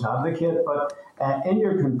devil's advocate, but in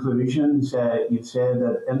your conclusions, you've said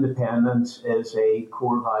that independence is a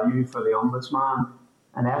core value for the Ombudsman,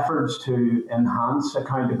 and efforts to enhance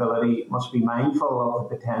accountability must be mindful of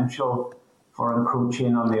the potential for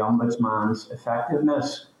encroaching on the Ombudsman's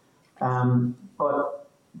effectiveness. But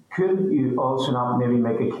could you also not maybe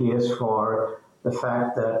make a case for the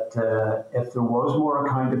fact that if there was more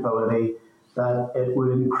accountability, that it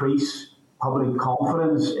would increase public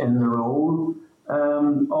confidence in the role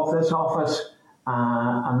of this office,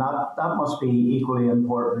 and that must be equally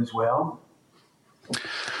important as well?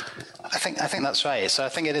 I think that's right. So I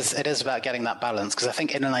think it is about getting that balance, because I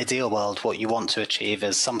think in an ideal world, what you want to achieve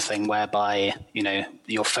is something whereby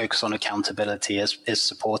your focus on accountability is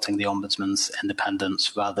supporting the Ombudsman's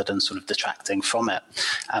independence rather than sort of detracting from it.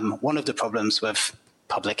 One of the problems with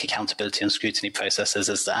public accountability and scrutiny processes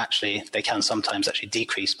is that actually they can sometimes actually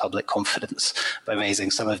decrease public confidence by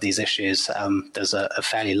raising some of these issues. There's a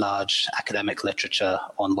fairly large academic literature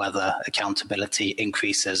on whether accountability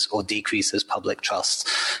increases or decreases public trust.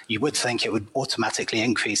 You would think it would automatically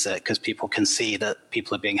increase it because people can see that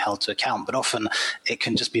people are being held to account, but often it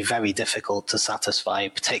can just be very difficult to satisfy,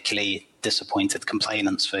 particularly disappointed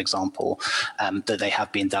complainants, for example, that they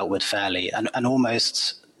have been dealt with fairly, and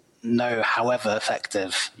almost know, however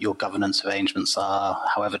effective your governance arrangements are,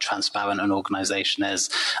 however transparent an organisation is,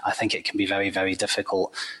 I think it can be very, very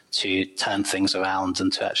difficult to turn things around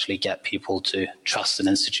and to actually get people to trust an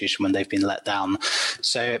institution when they've been let down.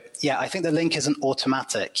 So, yeah, I think the link isn't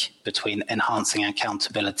automatic between enhancing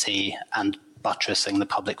accountability and buttressing the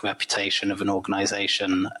public reputation of an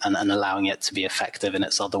organisation and allowing it to be effective in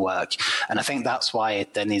its other work. And I think that's why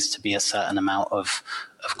there needs to be a certain amount of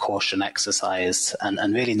caution exercised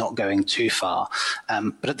and really not going too far.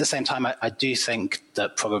 But at the same time, I do think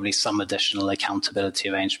that probably some additional accountability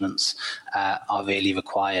arrangements are really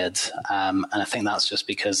required. And I think that's just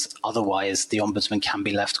because otherwise the Ombudsman can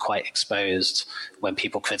be left quite exposed when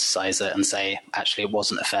people criticise it and say, actually, it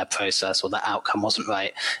wasn't a fair process or the outcome wasn't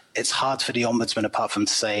right. It's hard for the Ombudsman, apart from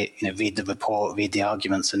to say, read the report, read the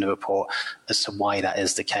arguments in the report, as to why that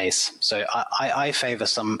is the case. So I favour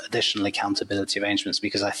some additional accountability arrangements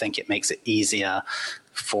because I think it makes it easier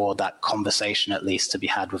for that conversation, at least, to be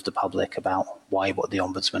had with the public about why what the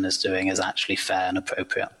Ombudsman is doing is actually fair and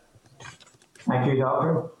appropriate. Thank you,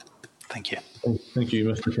 Doctor. Thank you. Thank you,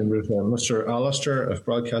 Mr. Kinbrough. Mr. Allister, if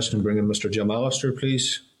broadcast can bring in Mr. Jim Allister,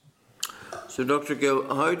 please. So, Dr.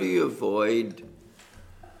 Gill, how do you avoid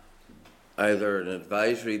either an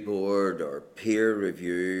advisory board or peer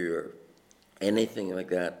review or anything like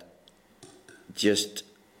that just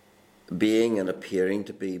being and appearing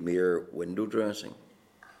to be mere window dressing?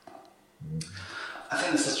 I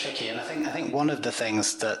think this is tricky, and I think one of the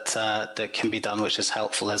things that that can be done, which is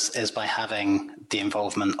helpful, is by having the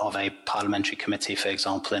involvement of a parliamentary committee, for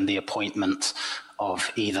example, in the appointment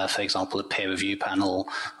of either, for example, a peer review panel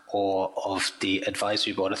or of the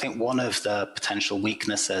advisory board. I think one of the potential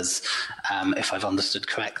weaknesses, if I've understood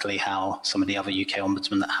correctly how some of the other UK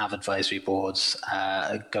ombudsmen that have advisory boards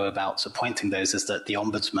go about appointing those, is that the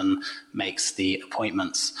ombudsman makes the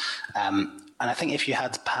appointments. And I think if you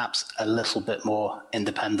had perhaps a little bit more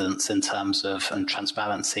independence in terms of, and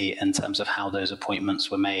transparency in terms of how those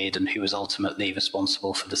appointments were made and who was ultimately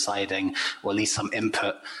responsible for deciding, or at least some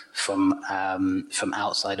input from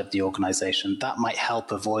outside of the organisation, that might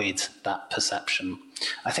help avoid that perception.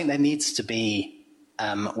 I think there needs to be,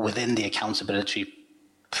 within the accountability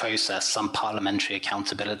process, some parliamentary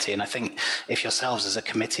accountability. And I think if yourselves as a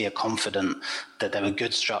committee are confident that there are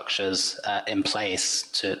good structures in place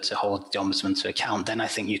to hold the Ombudsman to account, then I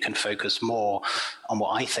think you can focus more on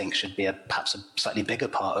what I think should be perhaps a slightly bigger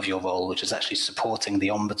part of your role, which is actually supporting the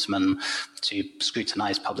Ombudsman to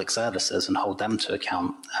scrutinise public services and hold them to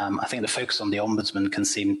account. I think the focus on the Ombudsman can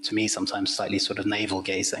seem to me sometimes slightly sort of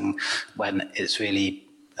navel-gazing when it's really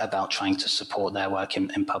about trying to support their work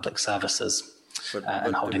in public services.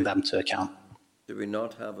 And holding them to account. Do we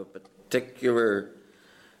not have a particular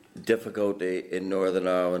difficulty in Northern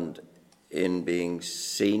Ireland in being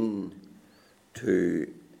seen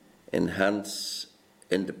to enhance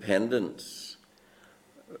independence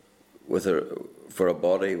for a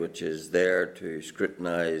body which is there to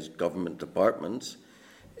scrutinise government departments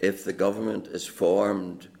if the government is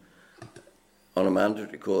formed on a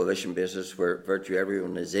mandatory coalition basis where virtually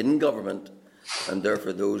everyone is in government, and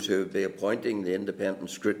therefore those who would be appointing the independent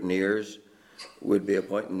scrutineers would be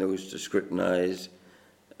appointing those to scrutinise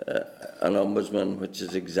an ombudsman which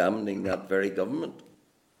is examining that very government?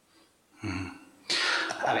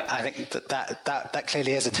 I think that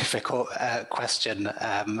clearly is a difficult question,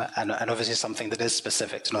 and obviously something that is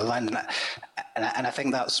specific to Northern Ireland. And I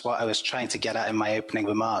think that's what I was trying to get at in my opening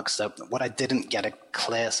remarks. So what I didn't get a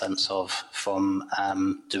clear sense of from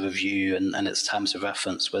the review and its terms of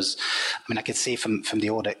reference was, I could see from the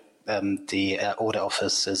audit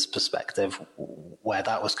office's perspective where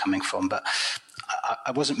that was coming from, but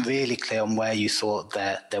I wasn't really clear on where you thought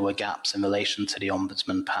there were gaps in relation to the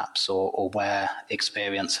Ombudsman, perhaps, or where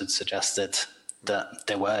experience had suggested that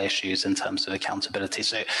there were issues in terms of accountability.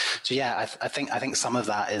 So yeah, I think some of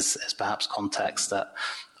that is perhaps context that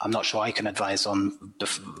I'm not sure I can advise on,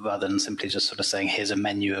 rather than simply just sort of saying, here's a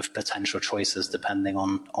menu of potential choices depending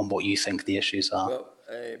on what you think the issues are. Well,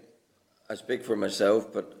 I speak for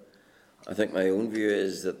myself, but I think my own view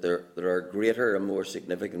is that there are greater and more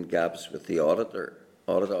significant gaps with the audit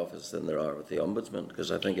office than there are with the Ombudsman,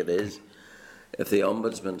 because I think it is, if the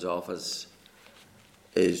Ombudsman's office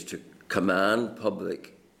is to command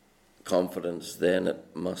public confidence, then it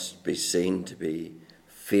must be seen to be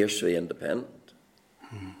fiercely independent.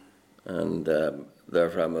 And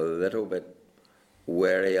therefore I'm a little bit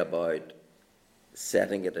wary about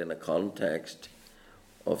setting it in a context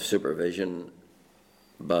of supervision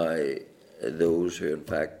by those who in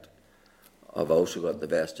fact have also got the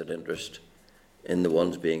vested interest in the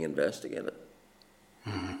ones being investigated.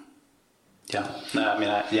 Yeah, no,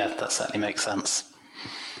 that certainly makes sense.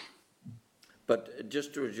 But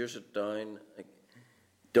just to reduce it down,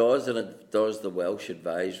 does the Welsh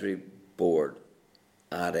Advisory Board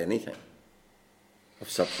add anything of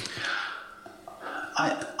substance?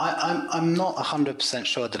 I'm not 100%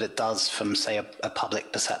 sure that it does from, say, a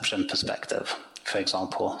public perception perspective. for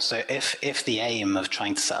example. So if the aim of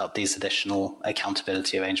trying to set up these additional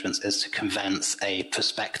accountability arrangements is to convince a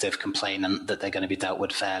prospective complainant that they're going to be dealt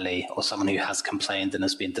with fairly, or someone who has complained and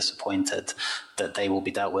has been disappointed that they will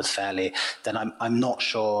be dealt with fairly, then I'm not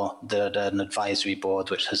sure that an advisory board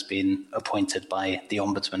which has been appointed by the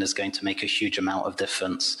Ombudsman is going to make a huge amount of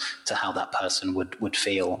difference to how that person would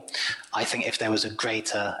feel. I think if there was a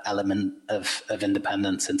greater element of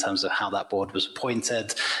independence in terms of how that board was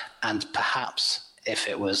appointed, and perhaps if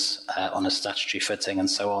it was on a statutory footing and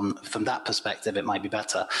so on, from that perspective, it might be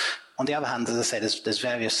better. On the other hand, as I say, there's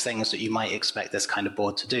various things that you might expect this kind of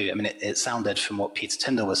board to do. I mean, it sounded from what Peter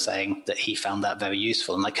Tyndall was saying that he found that very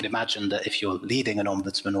useful. And I could imagine that if you're leading an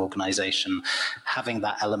ombudsman organisation, having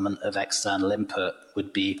that element of external input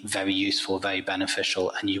would be very useful, very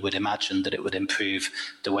beneficial, and you would imagine that it would improve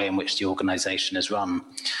the way in which the organisation is run.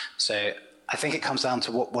 So I think it comes down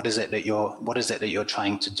to what is it that you're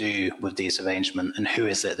trying to do with these arrangements, and who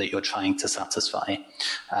is it that you're trying to satisfy.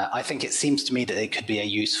 I think it seems to me that it could be a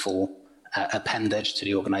useful appendage to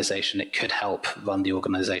the organisation. It could help run the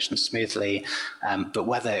organisation smoothly, but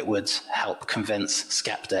whether it would help convince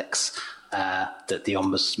sceptics that the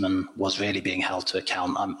Ombudsman was really being held to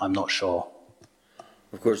account, I'm not sure.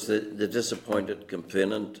 Of course, the disappointed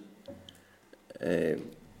complainant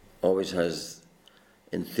always has,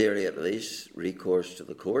 in theory at least, recourse to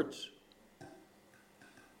the courts.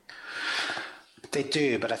 They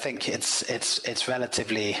do, but I think it's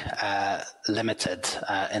relatively limited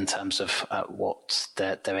in terms of what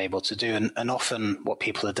they're able to do, and often what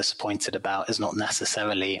people are disappointed about is not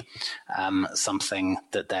necessarily something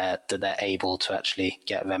that they're able to actually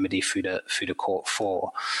get a remedy through the court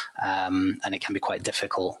for, and it can be quite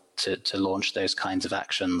difficult to launch those kinds of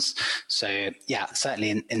actions. So yeah,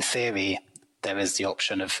 certainly in theory, there is the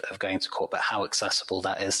option of going to court, but how accessible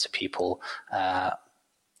that is to people,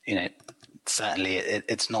 certainly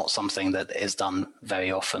it's not something that is done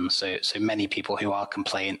very often. So many people who are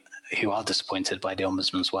disappointed by the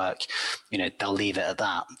Ombudsman's work, they'll leave it at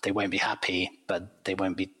that. They won't be happy, but they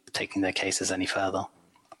won't be taking their cases any further.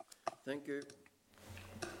 Thank you.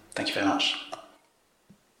 Thank you very much.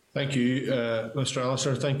 Thank you, Mr.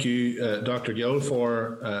 Allister. Thank you, Dr. Gill,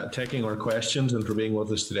 for taking our questions and for being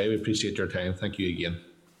with us today. We appreciate your time. Thank you again.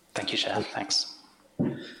 Thank you, Chair. Thanks.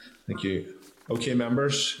 Thank you. Okay,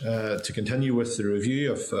 members, to continue with the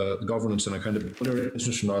review of the governance and accountability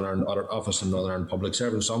arrangements from Northern Ireland Audit Office and Northern Ireland Public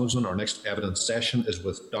Service Ombudsman, our next evidence session is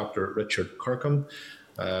with Dr. Richard Kirkham.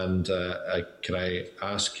 And can I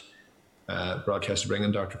ask broadcast to bring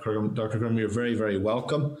in Dr. Kirkham? Dr. Kirkham, you're very, very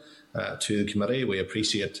welcome to the committee. We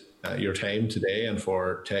appreciate your time today and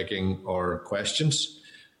for taking our questions.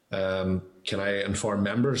 Can I inform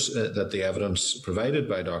members that the evidence provided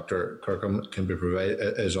by Dr. Kirkham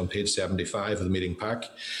is on page 75 of the meeting pack.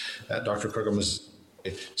 Dr. Kirkham is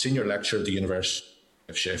a senior lecturer at the University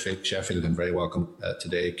of Sheffield, and very welcome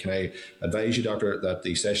today. Can I advise you, Doctor, that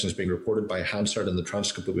the session is being reported by Hansard and the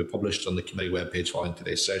transcript will be published on the committee webpage following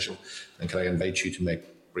today's session? And can I invite you to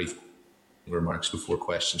make brief remarks before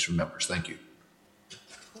questions from members? Thank you.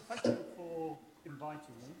 Well, thank you for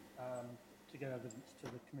inviting me to give evidence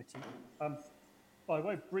to the committee. By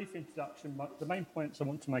way of brief introduction, the main points I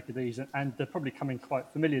want to make are these, and they're probably coming quite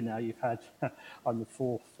familiar now. You've had, I'm the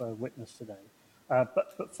fourth witness today.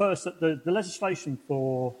 But first, the legislation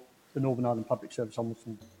for the Northern Ireland Public Service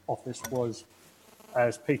Ombudsman Office was,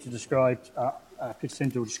 as Peter described, Peter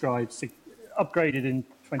Tyndall described, upgraded in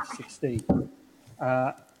 2016.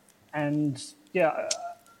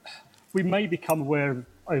 We may become aware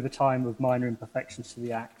over time of minor imperfections to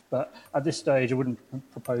the Act, but at this stage I wouldn't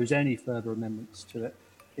propose any further amendments to it.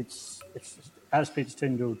 It's as Peter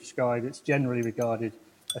Tyndall described, it's generally regarded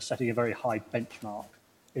as setting a very high benchmark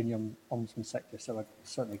in the ombudsman sector, so I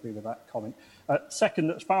certainly agree with that comment.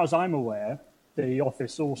 Second, as far as I'm aware, the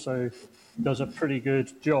office also does a pretty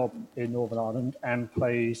good job in Northern Ireland and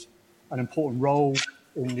plays an important role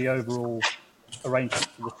in the overall arrangement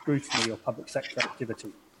for the scrutiny of public sector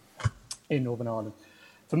activity in Northern Ireland.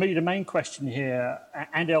 For me, the main question here,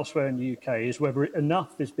 and elsewhere in the UK, is whether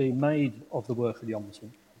enough is being made of the work of the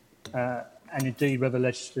Ombudsman, and indeed whether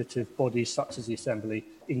legislative bodies such as the Assembly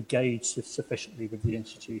engage sufficiently with the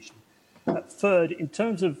institution. Third, in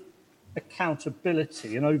terms of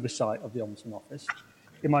accountability and oversight of the Ombudsman Office,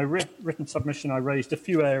 in my written submission I raised a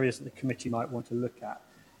few areas that the committee might want to look at.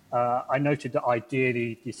 I noted that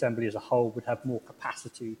ideally the Assembly as a whole would have more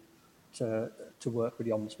capacity to work with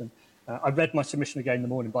the Ombudsman. I read my submission again in the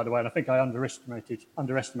morning, by the way, and I think I underestimated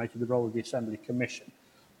the role of the Assembly Commission.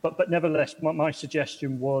 But nevertheless, my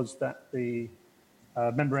suggestion was that the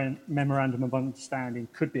Memorandum of Understanding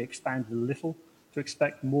could be expanded a little to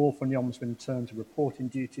expect more from the Ombudsman in terms of reporting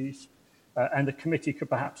duties, and the committee could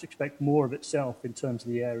perhaps expect more of itself in terms of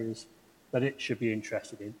the areas that it should be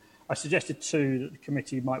interested in. I suggested too that the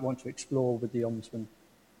committee might want to explore with the Ombudsman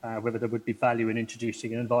whether there would be value in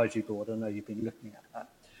introducing an advisory board. I know you've been looking at that.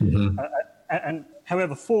 And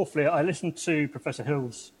however, fourthly, I listened to Professor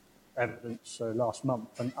Hill's evidence last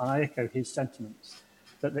month, and I echo his sentiments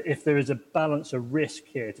that if there is a balance of risk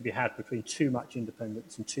here to be had between too much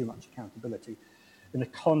independence and too much accountability, in the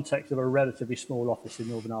context of a relatively small office in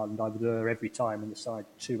Northern Ireland, I would err every time on the side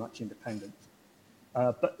of too much independence.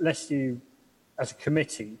 But lest you, as a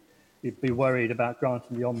committee, you'd be worried about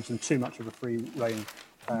granting the Ombudsman too much of a free rein,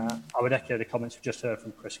 I would echo the comments we've just heard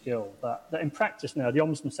from Chris Gill, that in practice now, the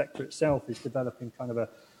Ombudsman sector itself is developing kind of a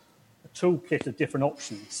toolkit of different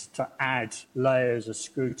options to add layers of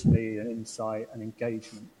scrutiny and insight and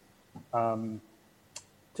engagement.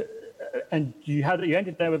 And you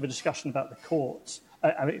ended there with a discussion about the courts.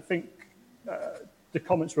 I think the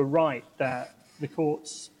comments were right that the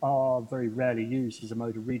courts are very rarely used as a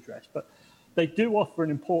mode of redress, but they do offer an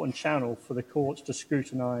important channel for the courts to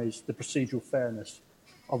scrutinise the procedural fairness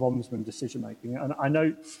of Ombudsman decision-making. And I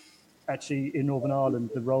note, actually, in Northern Ireland,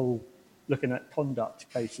 the role looking at conduct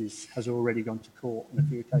cases has already gone to court on a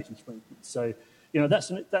few occasions, for instance. So,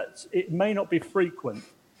 it may not be frequent,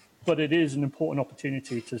 but it is an important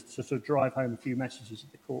opportunity to sort of drive home a few messages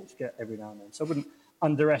that the courts get every now and then. So I wouldn't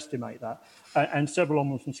underestimate that. And several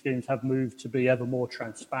Ombudsman schemes have moved to be ever more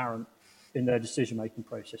transparent in their decision-making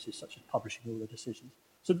processes, such as publishing all the decisions.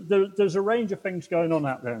 So there's a range of things going on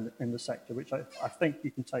out there in the sector, which I think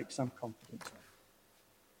you can take some confidence in.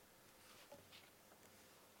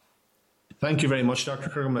 Thank you very much, Dr.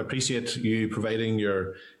 Kirkham. I appreciate you providing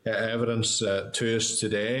your evidence to us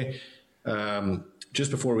today.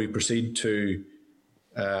 Just before we proceed to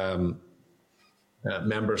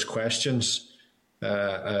members' questions,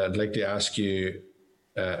 I'd like to ask you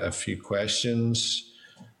a few questions.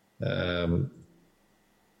 I'll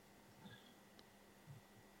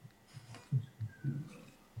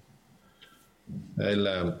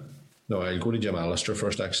go to Jim Allister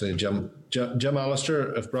first, actually. Jim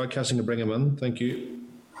Allister, if broadcasting can bring him in, thank you.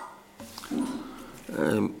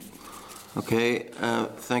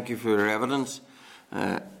 Thank you for your evidence.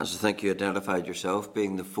 As I think you identified yourself,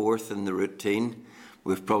 being the fourth in the routine,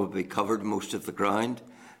 we've probably covered most of the ground.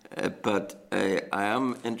 But I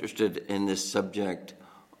am interested in this subject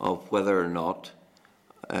of whether or not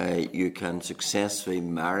you can successfully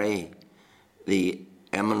marry the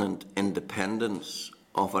eminent independence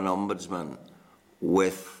of an ombudsman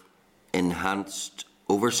with enhanced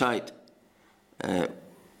oversight,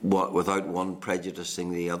 without one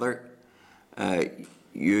prejudicing the other.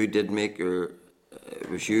 You did make it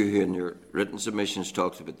was you who in your written submissions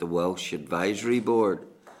talked about the Welsh Advisory Board.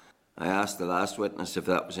 I asked the last witness if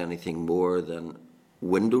that was anything more than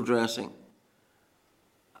window dressing.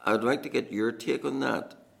 I'd like to get your take on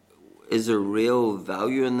that. Is there real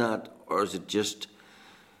value in that, or is it just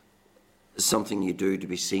something you do to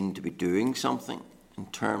be seen to be doing something in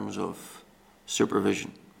terms of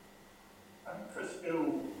supervision? Chris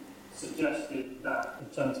Gill suggested that in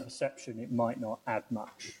terms of perception it might not add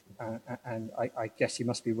much, and I guess he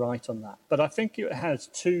must be right on that. But I think it has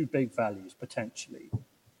two big values potentially.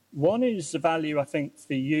 One is the value, I think,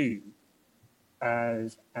 for you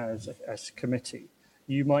as a committee.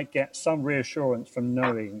 You might get some reassurance from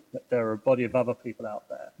knowing that there are a body of other people out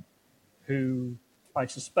there who I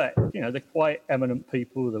suspect, they're quite eminent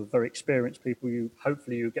people, they're very experienced people.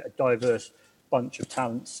 Hopefully you get a diverse bunch of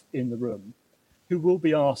talents in the room who will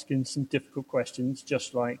be asking some difficult questions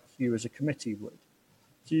just like you as a committee would.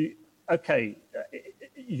 So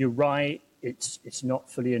you're right, it's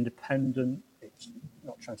not fully independent, it's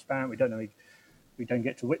not transparent, we don't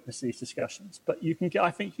get to witness these discussions, but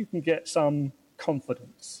I think you can get some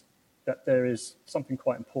confidence that there is something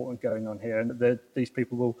quite important going on here, and that these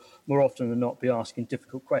people will more often than not be asking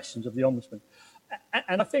difficult questions of the Ombudsman.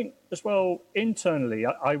 And I think as well, internally,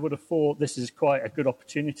 I would have thought this is quite a good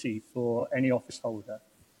opportunity for any office holder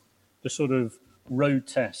to sort of road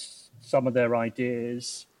test some of their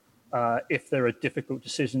ideas, if there are difficult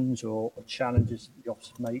decisions or challenges that the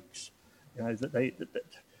office makes, that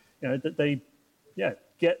they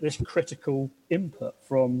get this critical input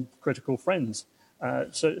from critical friends.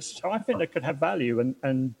 So I think that could have value,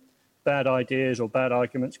 and bad ideas or bad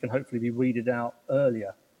arguments can hopefully be weeded out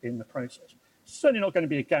earlier in the process. It's certainly not going to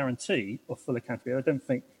be a guarantee of full accountability. I don't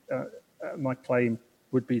think my claim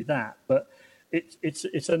would be that, but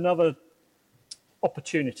it's another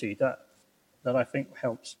opportunity that I think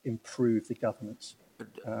helps improve the governance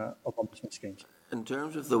of ombudsman schemes. In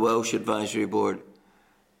terms of the Welsh Advisory Board,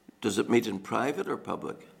 does it meet in private or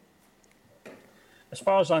public? As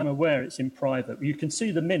far as I'm aware, it's in private. You can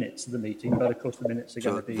see the minutes of the meeting, but of course the minutes are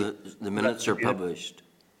going to be... The minutes are published?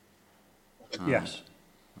 Yes.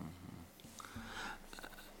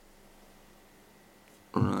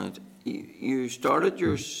 Right. You started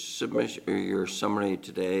your submission or your summary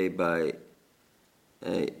today by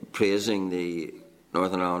praising the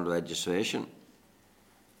Northern Ireland legislation.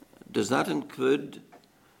 Does that include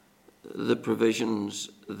the provisions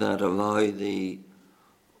that allow the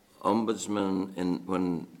Ombudsman,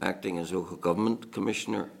 when acting as local government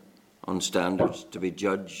commissioner on standards, to be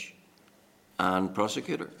judge and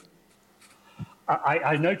prosecutor?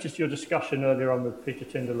 I noticed your discussion earlier on with Peter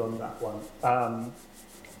Tyndall on that one.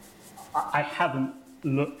 I haven't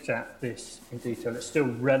looked at this in detail. It's still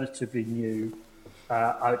relatively new.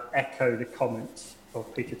 I would echo the comments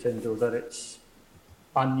of Peter Tyndall that it's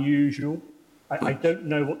unusual. I don't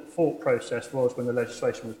know what the thought process was when the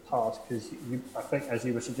legislation was passed, because I think, as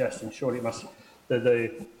you were suggesting, surely it must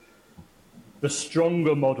the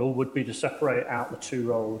stronger model would be to separate out the two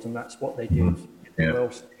roles, and that's what they did. Yeah.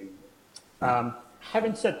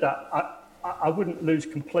 Having said that, I wouldn't lose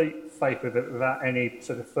complete faith with it without any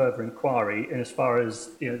sort of further inquiry. And as far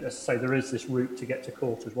as, let's say there is this route to get to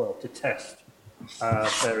court as well to test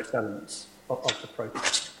various elements of the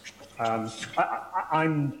process.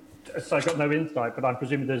 So I've got no insight, but I'm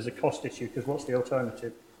presuming there's a cost issue, because what's the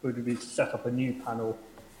alternative? Would it be to set up a new panel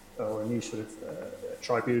or a new sort of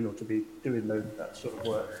tribunal to be doing that sort of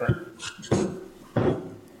work?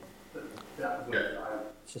 But that would, I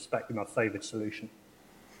suspect, be my favoured solution.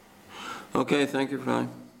 Okay, thank you, Brian.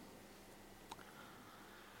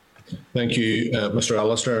 Thank you, Mr.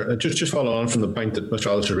 Allister. Just follow on from the point that Mr.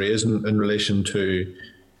 Allister raised in relation to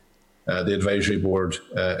the advisory board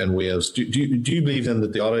in Wales. Do you believe then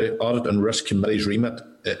that the audit and risk committee's remit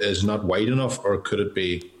is not wide enough, or could it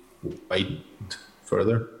be widened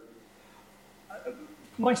further?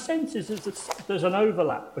 My sense is that there's an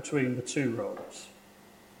overlap between the two roles,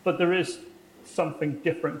 but there is something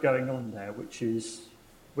different going on there, which is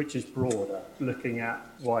broader, looking at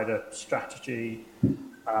wider strategy,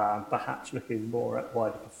 perhaps looking more at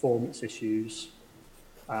wider performance issues.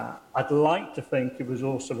 I'd like to think it was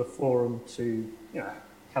also a forum to,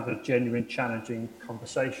 have a genuine, challenging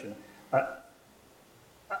conversation.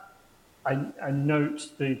 I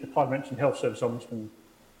note the Parliamentary Health Service Ombudsman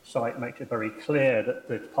site makes it very clear that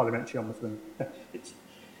the Parliamentary Ombudsman,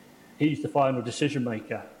 he's the final decision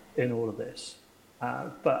maker in all of this.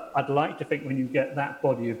 But I'd like to think when you get that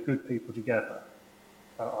body of good people together,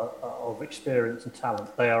 of experience and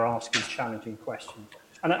talent, they are asking challenging questions.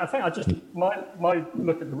 And I think my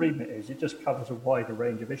look at the remit is it just covers a wider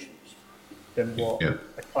range of issues than what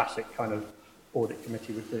a classic kind of audit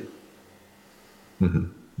committee would do.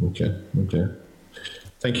 Mm-hmm. Okay.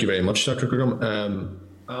 Thank you very much, Dr. Kirkham.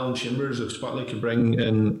 Alan Chambers, if Spotlight could bring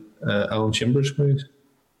in Alan Chambers, please.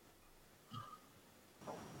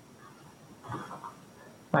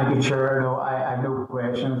 Thank you, Chair. No, I have no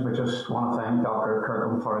questions, but just want to thank Dr.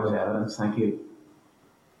 Kirkham for his evidence. Thank you.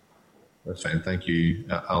 That's fine. Thank you,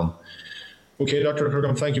 Alan. Okay, Dr.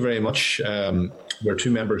 Kirkham, thank you very much. We're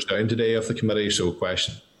 2 members down today of the committee, so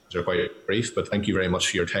questions are quite brief, but thank you very much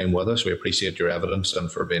for your time with us. We appreciate your evidence and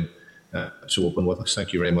for being so open with us.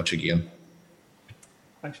 Thank you very much again.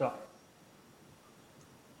 Thanks a lot.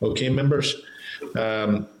 Okay, members.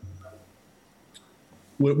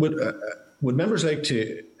 Would members like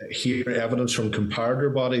to hear evidence from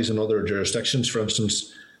comparator bodies in other jurisdictions, for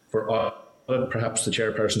instance, for audit, perhaps the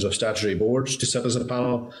chairpersons of statutory boards to sit as a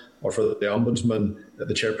panel, or for the Ombudsman,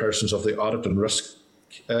 the chairpersons of the audit and risk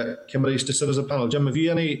committees to sit as a panel? Jim or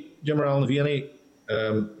Alan, have you any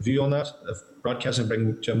view on that? If broadcasting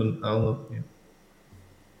bring Jim and Alan? Yeah.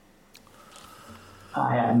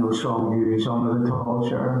 I have no strong views on it at all,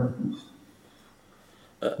 Chair.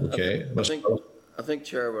 Okay. I think,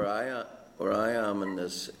 Chair, where I am in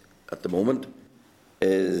this at the moment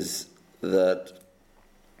is that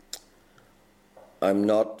I'm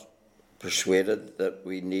not persuaded that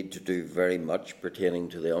we need to do very much pertaining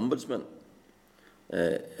to the Ombudsman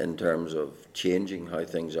in terms of changing how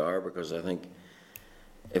things are, because I think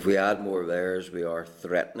if we add more layers, we are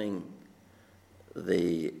threatening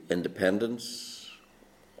the independence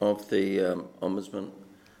of the Ombudsman.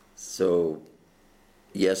 So,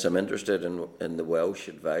 yes, I'm interested in the Welsh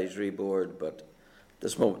Advisory Board, but at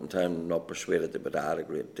this moment in time, I'm not persuaded it would add a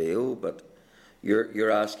great deal. But you're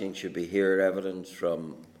asking, should we hear evidence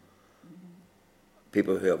from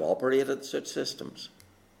people who have operated such systems?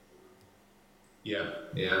 Yeah.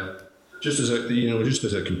 Just as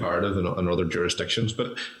a comparative in other jurisdictions.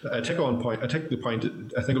 But I take the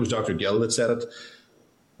point. I think it was Dr. Gill that said it.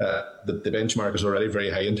 that the benchmark is already very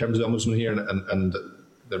high in terms of the Ombudsman here, and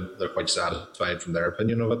they're quite satisfied from their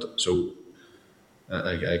opinion of it. So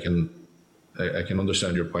I can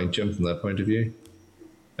understand your point, Jim, from that point of view.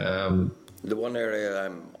 The one area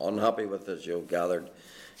I'm unhappy with, as you've gathered,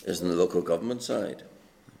 is in the local government side.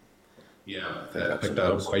 Yeah, I picked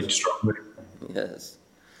that up quite strongly. Yes.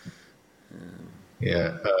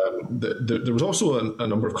 Yeah, there was also a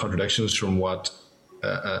number of contradictions from what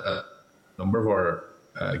a number of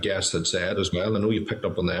our guests had said as well. I know you picked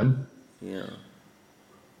up on them. Yeah.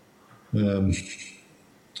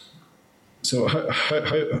 So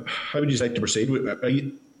how would you like to proceed?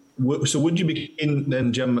 So would you be keen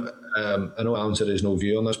then, Jim? I know Alan said he has no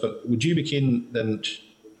view on this, but would you be keen then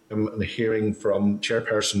in a hearing from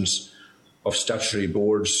chairpersons of statutory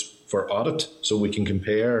boards for audit, so we can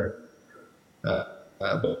compare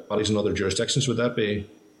bodies in other jurisdictions? Would that be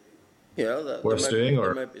worth doing?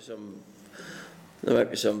 Or there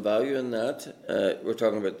might be some value in that. We're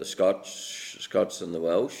talking about the Scots and the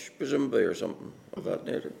Welsh, presumably, or something of that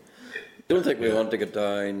nature. I don't think we want to get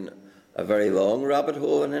down a very long rabbit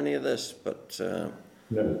hole in any of this, but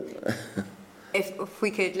no. If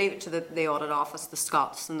we could leave it to the Audit Office, the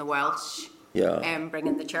Scots and the Welsh, bring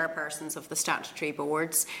in the chairpersons of the statutory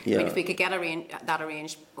boards. Yeah. I mean, if we could get that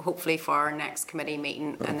arranged, hopefully for our next committee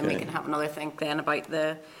meeting, and then we can have another think then about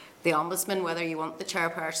the Ombudsman, whether you want the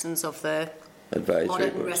chairpersons of the advisory audit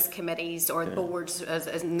and boards, risk committees, or the boards as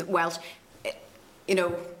in Welsh, you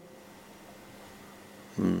know.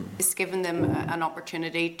 It's given them an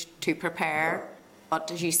opportunity to prepare,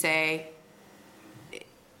 but as you say,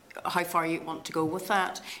 how far you want to go with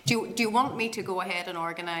that. Do you want me to go ahead and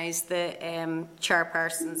organise the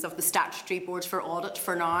chairpersons of the statutory boards for audit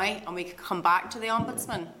for now, and we could come back to the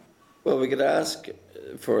Ombudsman? Well, we could ask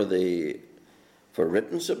for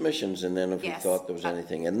written submissions, and then if we thought there was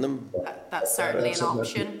anything in them. That's certainly an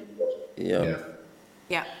option. Yeah.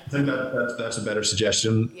 Yeah. I think that's a better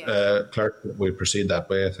suggestion, Clerk. We proceed that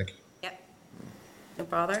way, I think. Yeah. No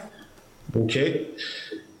bother. Okay.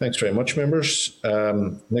 Thanks very much, members.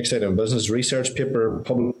 Next item of business, research paper,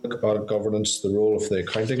 public audit governance, the role of the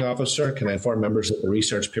accounting officer. Can I inform members that the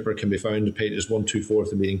research paper can be found on pages 124 of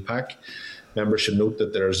the meeting pack? Members should note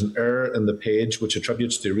that there is an error in the page which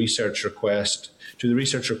attributes the research request to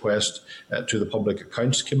the Public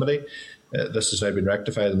Accounts Committee. This has now been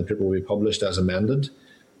rectified and the paper will be published as amended.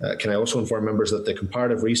 Can I also inform members that the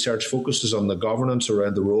comparative research focuses on the governance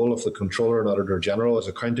around the role of the Controller and Auditor General as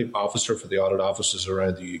accounting officer for the audit offices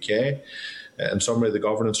around the UK. In summary, the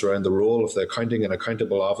governance around the role of the accounting and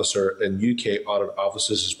accountable officer in UK audit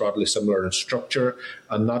offices is broadly similar in structure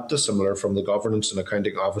and not dissimilar from the governance and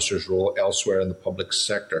accounting officer's role elsewhere in the public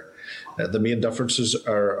sector. The main differences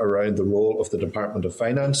are around the role of the Department of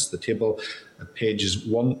Finance. The table at pages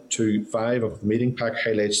 1 to 5 of the meeting pack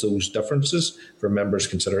highlights those differences for members'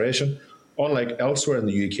 consideration. Unlike elsewhere in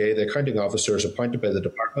the UK, the accounting officer is appointed by the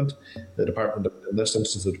department, in this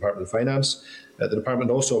instance, the Department of Finance. The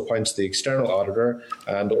department also appoints the external auditor,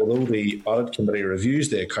 and although the audit committee reviews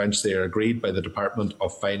the accounts, they are agreed by the Department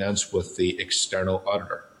of Finance with the external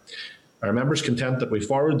auditor. Are members content that we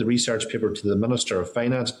forward the research paper to the Minister of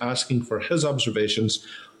Finance, asking for his observations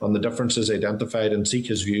on the differences identified and seek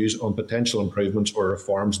his views on potential improvements or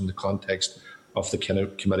reforms in the context of the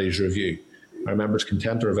committee's review? Are members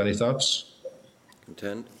content or have any thoughts?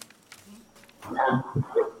 Content.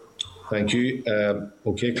 Thank you.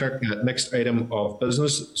 Okay, Clerk. Next item of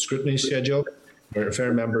business, scrutiny schedule. I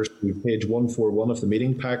refer members to page 141 of the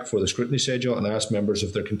meeting pack for the scrutiny schedule and ask members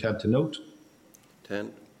if they're content to note.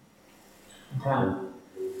 Content.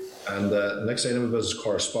 And the next item of business,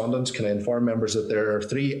 correspondence. Can I inform members that there are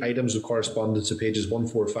 3 items of correspondence at pages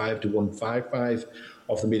 145 to 155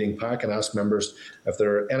 of the meeting pack, and ask members if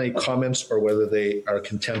there are any comments or whether they are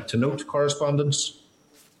content to note correspondence.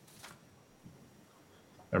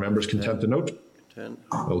 Are members content to note? Content.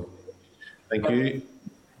 Oh, thank you.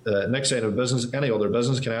 Next item of business, any other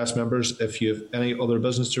business. Can I ask members if you have any other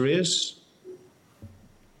business to raise?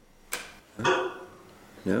 No.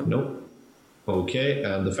 No. Okay,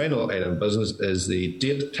 and the final item of business is the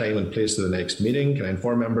date, time and place of the next meeting. Can I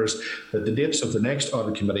inform members that the dates of the next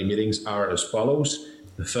Audit Committee meetings are as follows: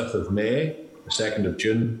 the 5th of May, the 2nd of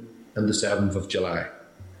June and the 7th of July.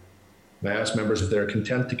 And I ask members if they are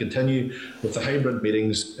content to continue with the hybrid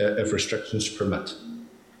meetings if restrictions permit.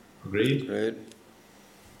 Agreed? Great.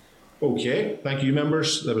 Okay, thank you,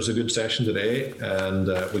 members. That was a good session today, and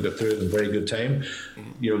we got through it in very good time.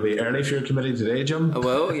 You'll be early for your committee today, Jim? Oh,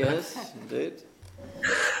 well, yes, indeed.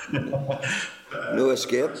 No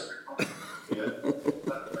escape. Yeah. Thank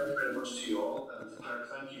you very much to you all, and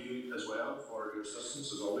thank you as well for your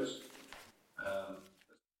assistance, as always.